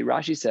the Rashi.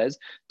 Rashi says,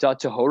 Da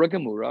Tahora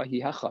Gemura, hi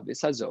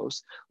hachavis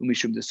hazos,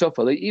 umishum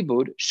desofa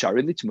le'ibud,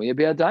 shari litmuya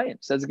be'adayim.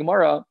 Says the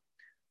Gemara,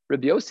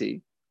 Rabbi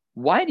Yossi,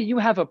 why do you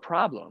have a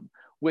problem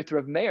with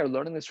Rav Meir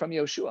learning this from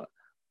Yoshua?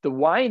 The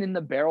wine in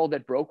the barrel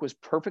that broke was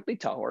perfectly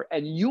tahor,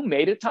 and you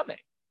made it tameh.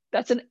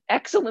 That's an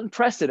excellent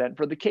precedent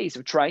for the case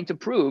of trying to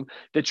prove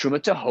that Truma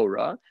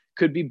Tahora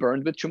could be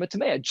burned with Truma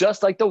Tameya.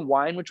 Just like the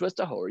wine which was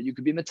Tahora, you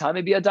could be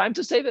Matame be a dime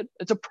to save it.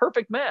 It's a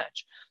perfect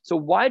match. So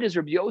why does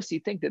Rabbi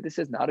Yossi think that this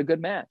is not a good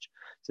match?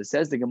 So it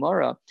says the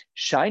Gemara,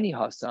 Shiny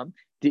Hasam,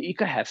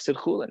 De'ika Hefsid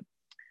Chulin.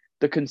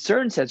 The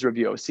concern, says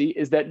Rabbi Yossi,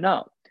 is that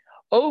no,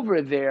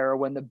 over there,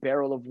 when the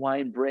barrel of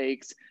wine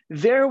breaks,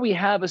 there we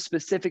have a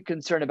specific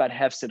concern about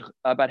hefsid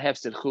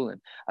chulin,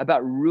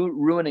 about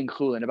ruining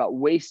chulin, about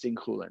wasting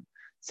chulin.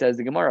 Says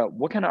the Gemara,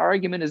 what kind of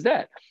argument is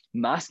that?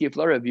 Maski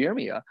flora of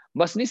Yirmiyah,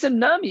 masnisa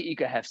nami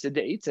ika hefsid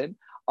deitzin.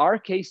 Our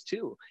case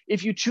too.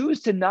 If you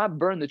choose to not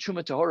burn the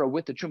Truma Tahora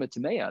with the Truma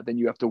Tameya, then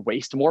you have to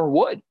waste more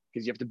wood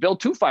because you have to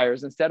build 2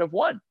 fires instead of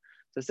 1.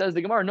 So it says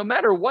the Gemara, no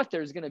matter what,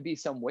 there's going to be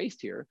some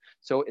waste here.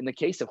 So in the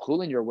case of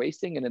chulin, you're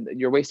wasting, and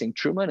you're wasting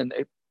Truma, and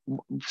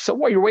so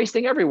what? You're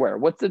wasting everywhere.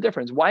 What's the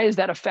difference? Why is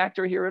that a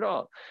factor here at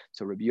all?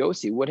 So Rabbi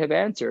Yossi would have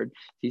answered.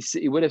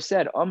 He would have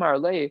said, Amar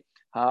le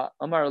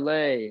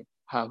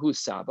hahu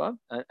saba.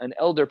 An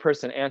elder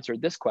person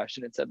answered this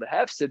question and said,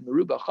 Lehefsid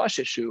meruba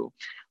chasheshu,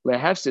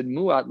 lehefsid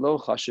muat lo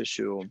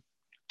chasheshu.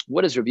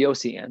 What does Rabbi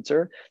Yossi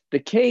answer? The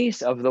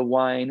case of the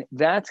wine,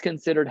 that's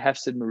considered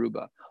hefsid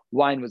meruba.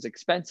 Wine was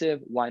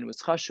expensive, wine was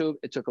chashuv,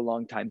 it took a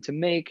long time to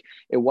make,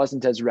 it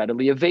wasn't as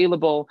readily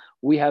available.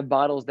 We have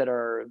bottles that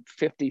are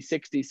 50,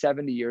 60,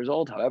 70 years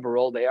old, however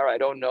old they are, I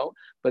don't know,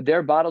 but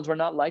their bottles were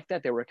not like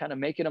that. They were kind of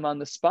making them on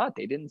the spot.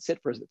 They didn't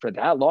sit for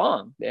that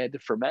long. They had to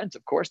ferment,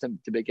 of course, to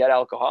get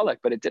alcoholic,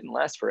 but it didn't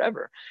last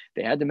forever.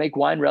 They had to make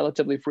wine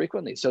relatively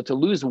frequently. So to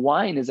lose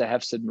wine is a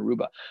hefsid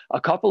meruba. A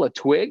couple of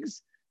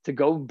twigs, to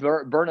go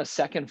burn a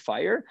second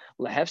fire,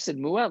 lehefsid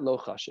muat lo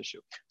chasheshu.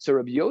 So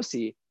Rabbi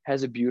Yossi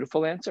has a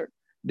beautiful answer.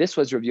 This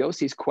was Rabbi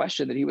Yossi's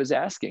question that he was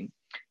asking.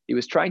 He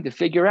was trying to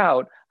figure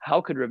out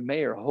how could Rabbi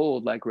Meir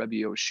hold like Rabbi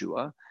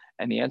Yoshua,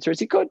 and the answer is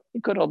he could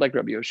hold like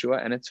Rabbi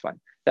Yoshua, and it's fine.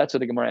 That's what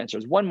the Gemara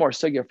answers. One more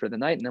sugya for the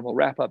night, and then we'll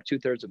wrap up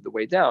 2/3 of the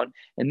way down.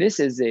 And this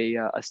is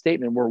a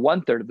statement. We're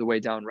 1/3 of the way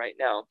down right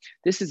now.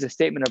 This is a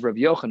statement of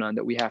Rabbi Yochanan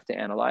that we have to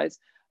analyze.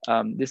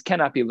 This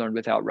cannot be learned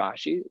without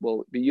Rashi.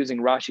 We'll be using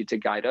Rashi to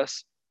guide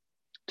us.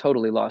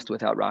 Totally lost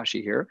without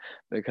Rashi here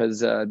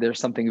because there's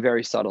something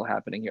very subtle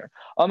happening here.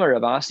 Amar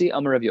Rav Asi,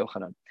 Amar Rav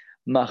Yochanan.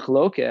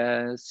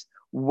 Machlokes.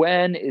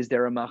 When is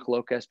there a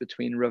machlokes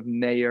between Rav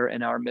Meir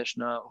and our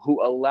Mishnah,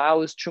 who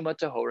allows Truma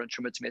Tahora and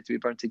Truma Tameya to be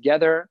burned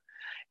together,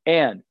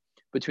 and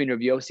between Rav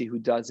Yossi, who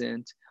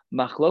doesn't?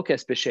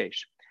 Machlokes b'sheish.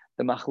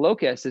 The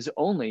machlokes is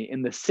only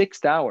in the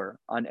 6th hour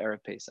on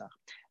Erev Pesach.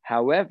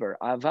 However,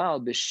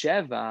 aval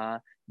b'sheva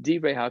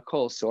divrei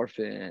hakol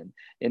sorfin.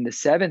 In the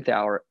 7th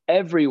hour,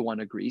 everyone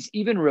agrees.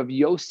 Even Rav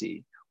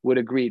Yossi would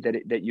agree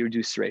that you do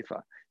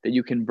sreifa, that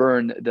you can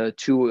burn the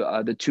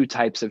two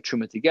types of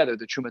truma together,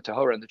 the truma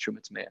tahora and the truma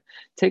tameya.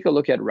 Take a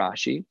look at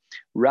Rashi.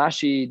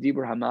 Rashi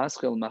dibur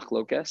hamaschil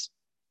machlokes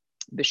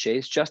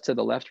b'sheish, just to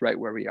the left, right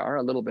where we are,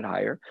 a little bit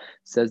higher.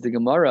 Says the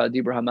Gemara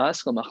dibur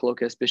hamaschil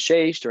machlokes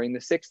b'sheish during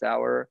the 6th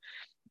hour.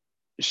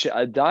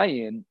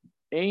 She'adayin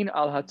Ein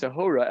al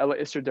hatahora ela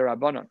isser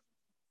derabanan.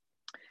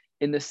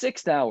 In the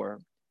 6th hour,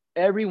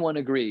 everyone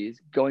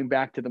agrees, going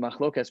back to the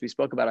machlokas we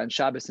spoke about on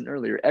Shabbos and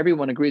earlier,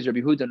 everyone agrees, Rabbi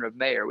Yehuda and Rabbi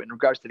Meir, in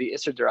regards to the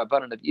Isser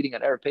Derabanan of eating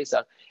on Erev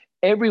Pesach,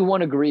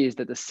 everyone agrees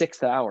that the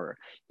 6th hour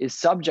is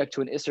subject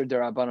to an Isser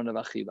Derabanan of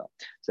Achila.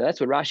 So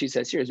that's what Rashi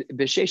says here, is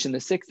B'sheish in the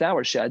 6th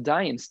hour,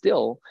 She'adayin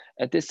still,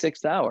 at this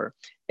 6th hour,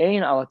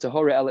 Ein ala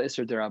tahora ela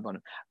Isser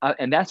Derabanan.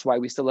 And that's why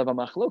we still have a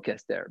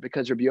machlokas there,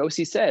 because Rabbi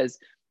Yossi says,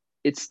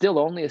 it's still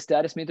only a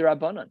status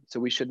midrabanan, so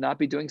we should not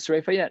be doing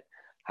sreifa yet.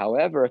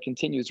 However,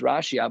 continues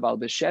Rashi, Aval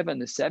b'sheva in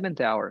the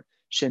 7th hour,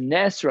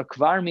 shenesra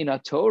kvar min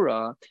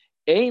Torah,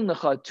 ein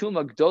lecha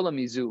tuma gdola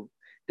mizu.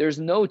 There's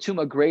no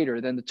tuma greater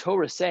than the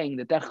Torah saying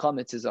that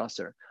chametz is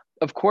aser.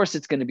 Of course,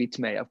 it's going to be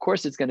tmei. Of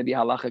course, it's going to be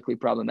halachically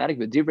problematic.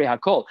 But divrei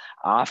hakol,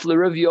 afle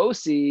Rav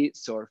Yossi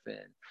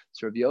sorfin.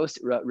 So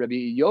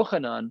Rabbi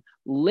Yochanan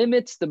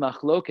limits the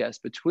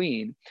machlokas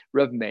between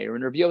Rav Meir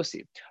and Rav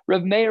Yossi.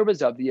 Rav Meir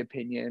was of the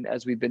opinion,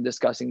 as we've been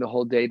discussing the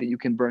whole day, that you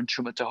can burn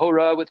truma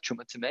tahora with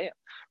truma tameya.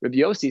 Rav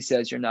Yossi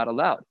says you're not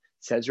allowed.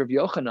 Says Rav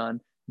Yochanan,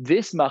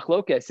 this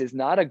machlokas is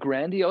not a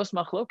grandiose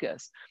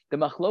machlokas. The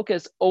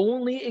machlokas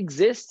only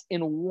exists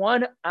in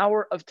 1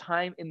 hour of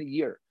time in the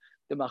year.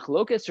 The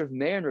machlokas Rav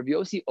Meir and Rav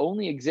Yossi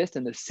only exist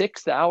in the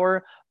 6th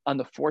hour on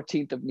the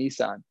 14th of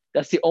Nisan.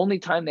 That's the only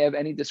time they have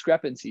any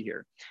discrepancy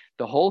here.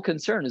 The whole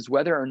concern is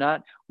whether or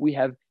not we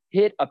have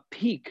hit a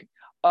peak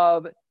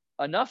of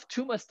enough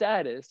tuma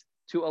status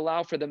to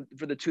allow for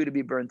the two to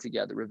be burned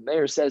together. Rav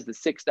Meir says the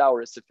 6th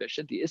hour is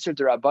sufficient. The Isser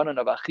Derabanan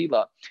of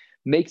Achila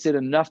makes it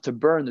enough to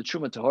burn the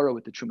Truma Tahora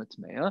with the Truma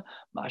Tmeya.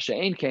 Masha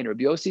Ein Kain,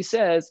 Rabbi Yossi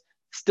says,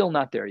 still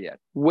not there yet.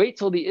 Wait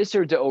till the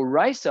Isser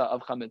Deoraisa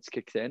of Chametz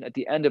kicks in at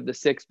the end of the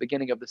 6th,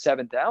 beginning of the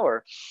 7th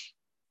hour.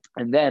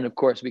 And then, of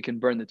course, we can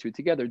burn the two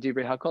together.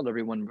 Divrei Hakol,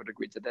 everyone would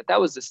agree to that.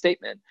 That was the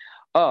statement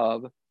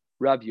of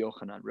Rav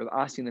Yochanan, Rav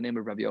Asi in the name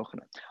of Rav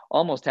Yochanan.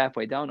 Almost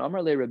halfway down,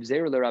 Amar le Rav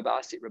Zera le Rav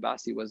Asi. Rav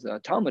Asi was a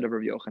Talmud of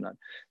Rav Yochanan.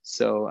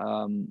 So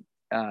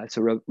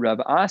Rav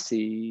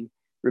Asi,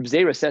 Rav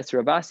Zera says to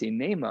Rav Asi,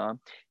 Nema,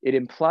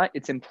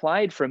 it's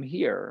implied from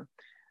here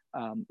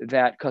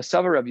that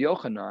Kasava Rav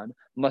Yochanan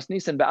must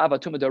nisan ba'ava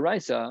tuma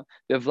deraisa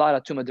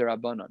bevlada tuma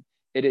derabanan.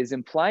 It is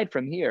implied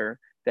from here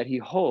that he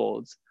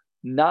holds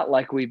not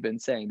like we've been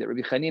saying, that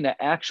Rabbi Chanina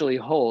actually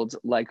holds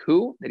like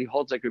who? That he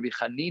holds like Rabbi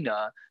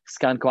Chanina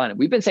Skan Kohanim.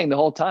 We've been saying the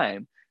whole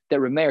time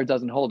that Rav Meir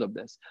doesn't hold of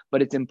this,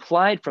 but it's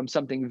implied from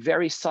something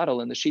very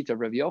subtle in the sheet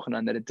of Rav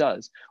Yochanan that it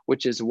does,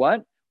 which is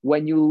what?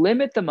 When you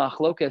limit the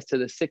machlokas to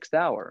the 6th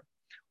hour,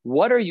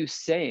 what are you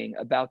saying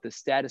about the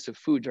status of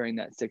food during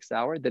that 6th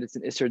hour? That it's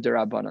an Isser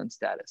Derabanan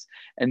status.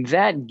 And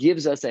that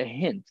gives us a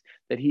hint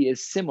that he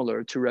is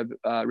similar to Rabbi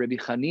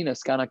Chanina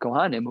Skana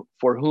Kohanim,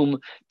 for whom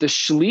the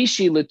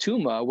Shlishi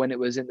Latuma, when it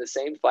was in the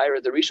same fire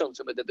as the Rishon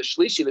Tumah, that the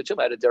Shlishi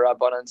Latuma had a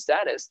Derabanan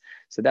status.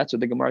 So that's what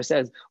the Gemara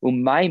says.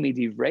 Umay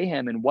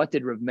midivrehem. And what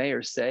did Rav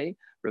Meir say?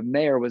 Rav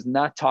Meir was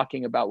not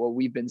talking about what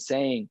we've been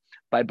saying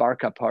by Bar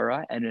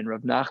Kapara and in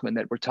Rav Nachman,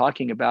 that we're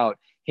talking about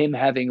him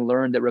having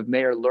learned, that Rav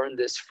Meir learned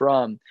this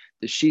from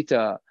the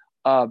Shita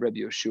of Rabbi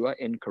Yoshua.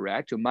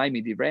 Incorrect. Umay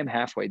midivrei,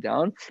 halfway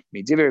down.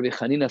 Midivrei Rabbi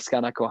Chanina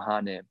Skana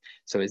Kohanim.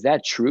 So is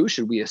that true?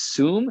 Should we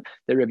assume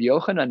that Rabbi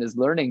Yochanan is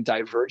learning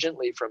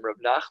divergently from Rav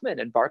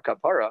Nachman and Bar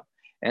Kapara?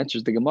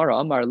 Answers the Gemara,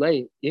 Amar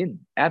Le,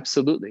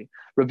 absolutely.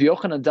 Rabbi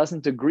Yochanan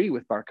doesn't agree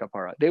with Bar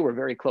Kapara. They were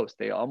very close.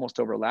 They almost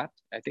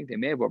overlapped. I think they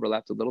may have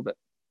overlapped a little bit.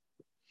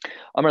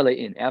 Amar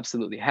Le'in,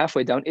 absolutely.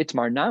 Halfway down,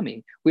 Itmar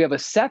Nami, we have a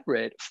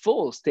separate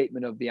full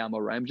statement of the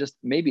Amoraim. Just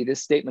maybe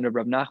this statement of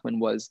Rav Nachman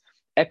was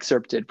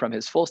excerpted from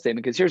his full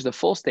statement, because here's the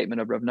full statement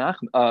of Rav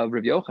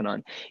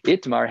Yochanan.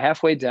 Itmar,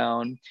 halfway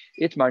down,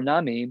 Itmar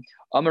Nami,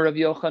 Amar Rav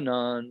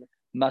Yochanan,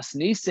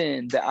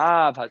 Masnisin,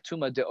 Be'av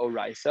Hatuma de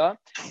Oraisa,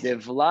 De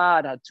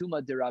Vlad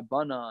Hatuma de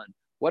Rabbanan.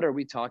 What are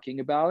we talking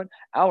about?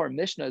 Our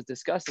Mishnah is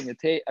discussing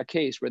a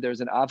case where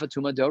there's an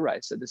avatuma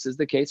doraisa. This is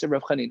the case of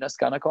Rav Chanina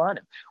Skana Kohanim,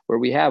 where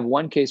we have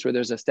one case where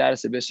there's a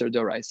status of Isser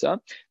doraisa,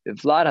 the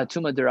Vlad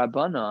hatuma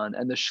derabanan,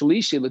 and the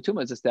Shlishi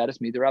latuma is a status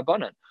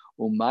midirabanan.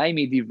 Umay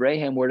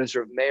midivrehem, where does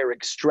Rav Meir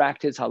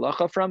extract his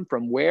halacha from?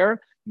 From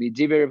where?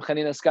 Midivrei Rav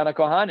Chanina Skana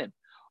Kohanim.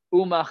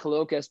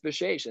 Umachlokes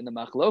b'sheish, and the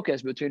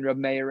machlokes between Rav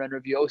Meir and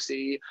Rav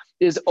Yossi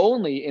is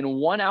only in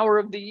 1 hour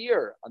of the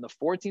year, on the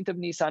 14th of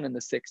Nisan in the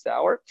 6th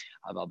hour.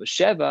 Aval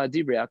b'sheva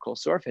divrei akol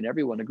sorf, and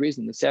everyone agrees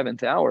in the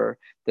 7th hour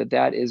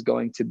that is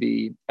going to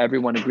be.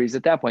 Everyone agrees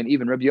at that point.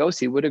 Even Rav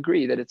Yossi would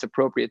agree that it's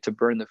appropriate to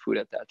burn the food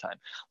at that time.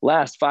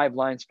 Last 5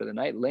 lines for the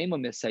night. Lema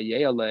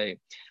misayele.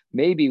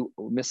 Maybe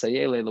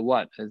misayele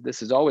what?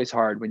 This is always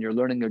hard when you're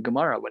learning a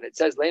Gemara. When it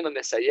says lema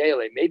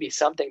misayele, maybe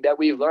something that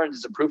we've learned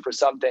is a proof for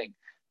something.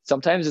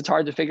 Sometimes it's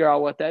hard to figure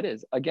out what that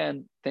is.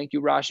 Again, thank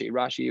you, Rashi.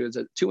 Rashi is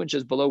 2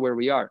 inches below where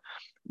we are.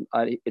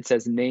 it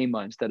says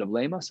Nema instead of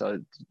Lema, so a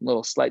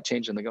little slight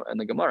change in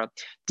the Gemara.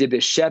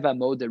 Dibisheva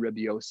Moda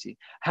Rabbi Yossi.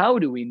 How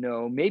do we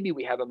know? Maybe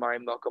we have a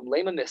Marim Mokum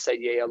Lema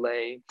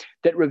Misayele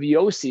that Rabbi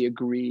Yossi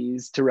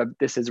agrees to.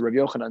 This is Rabbi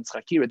Yochanan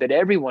Tzchakira, that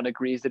everyone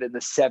agrees that in the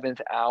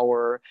 7th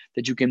hour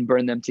that you can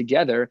burn them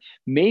together.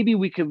 Maybe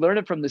we could learn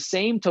it from the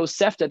same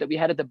Tosefta that we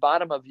had at the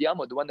bottom of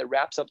Yamud, the one that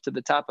wraps up to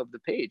the top of the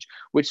page,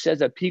 which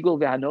says a pigul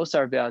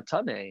ve'hanosar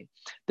ve'atame.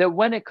 That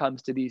when it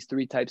comes to these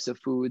 3 types of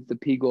food, the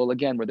pigul,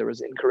 again, where there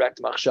was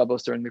incorrect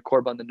machshavos during the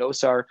korban, the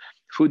nosar,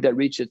 food that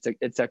reached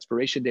its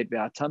expiration date,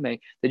 ve'atame,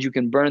 that you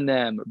can burn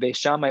them. Beis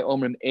Shammai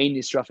omrim ein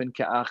nisrafin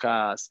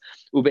ka'achas,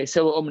 ubeis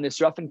Hillel omrim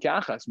nisrafin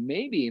ka'achas.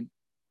 Maybe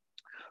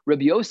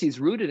Rabbi Yossi is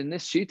rooted in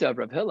this shita of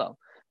Rav Hillel,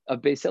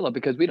 of Beis Hillel,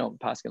 because we don't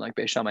paskin like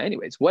Beis Shammai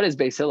anyways. What does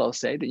Beis Hillel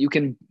say? That you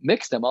can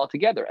mix them all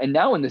together. And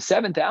now in the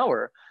 7th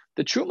hour,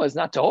 the truma is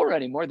not tahora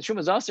anymore. The truma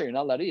is aser, you're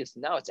not allowed to eat.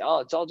 Now it's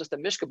all just a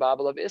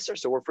mishkababel of iser.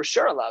 So we're for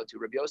sure allowed to.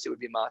 Rabbi Yossi would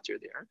be matir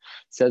there.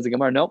 Says the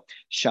Gemara, no,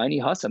 shiny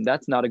hasam.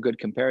 That's not a good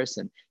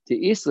comparison. To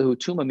islahu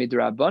tuma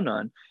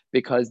midrabanan,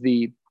 because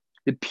the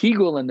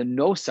pigul and the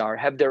nosar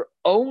have their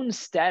own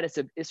status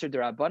of Isser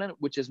Derabanan,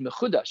 which is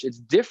mechudash. It's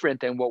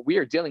different than what we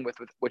are dealing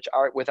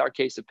with our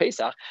case of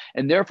Pesach,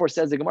 and therefore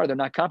says the Gemara, they're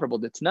not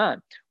comparable. It's not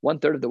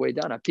 1/3 of the way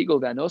down.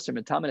 Pigul v'anosar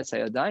mitamin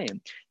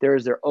hayadayim. There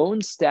is their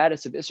own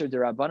status of Isser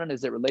Derabanan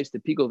as it relates to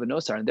pigul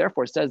v'anosar, and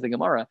therefore says the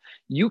Gemara,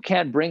 you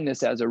can't bring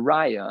this as a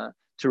raya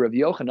to Rav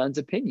Yochanan's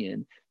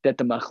opinion that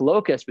the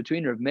machlokas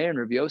between Rav Meir and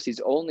Rav Yossi is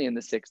only in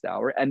the 6th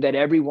hour, and that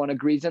everyone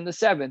agrees in the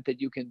 7th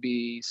that you can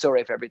be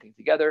soref everything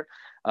together.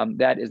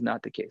 That is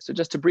not the case. So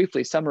just to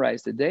briefly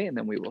summarize the day, and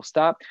then we will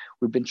stop.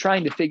 We've been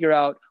trying to figure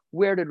out,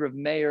 where did Rav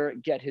Meir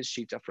get his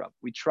shita from?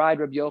 We tried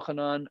Rav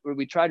Yochanan, or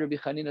we tried Rabbi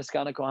Chanina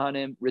Skana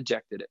Kohanim,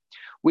 rejected it.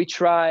 We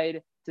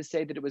tried to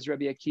say that it was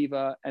Rabbi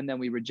Akiva, and then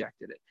we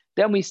rejected it.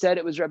 Then we said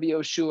it was Rabbi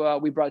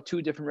Yoshua. We brought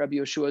 2 different Rabbi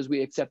Yoshuas.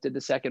 We accepted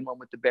the second one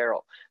with the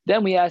barrel.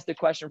 Then we asked the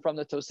question from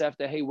the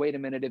Tosefta, hey, wait a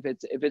minute, if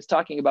it's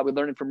talking about, we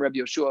learned it from Rabbi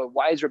Yoshua,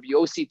 why is Rabbi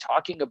Yossi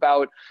talking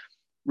about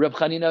Reb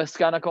Chanina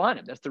Skana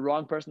Kohanim? That's the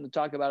wrong person to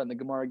talk about, and the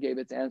Gemara gave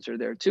its answer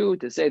there too,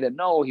 to say that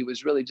no, he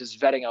was really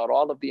just vetting out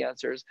all of the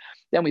answers.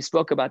 Then we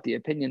spoke about the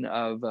opinion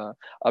of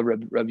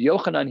Reb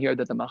Yochanan here,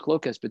 that the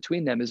machlokas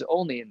between them is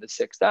only in the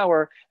 6th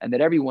hour, and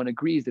that everyone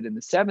agrees that in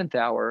the 7th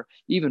hour,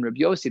 even Reb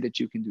Yossi, that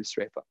you can do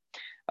streifa.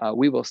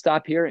 We will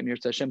stop here, and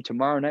Mirza Hashem,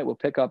 tomorrow night we'll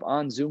pick up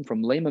on Zoom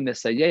from Lema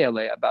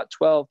Misayele, about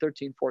 12,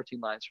 13, 14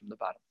 lines from the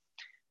bottom.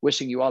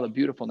 Wishing you all a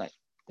beautiful night.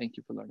 Thank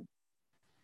you for learning.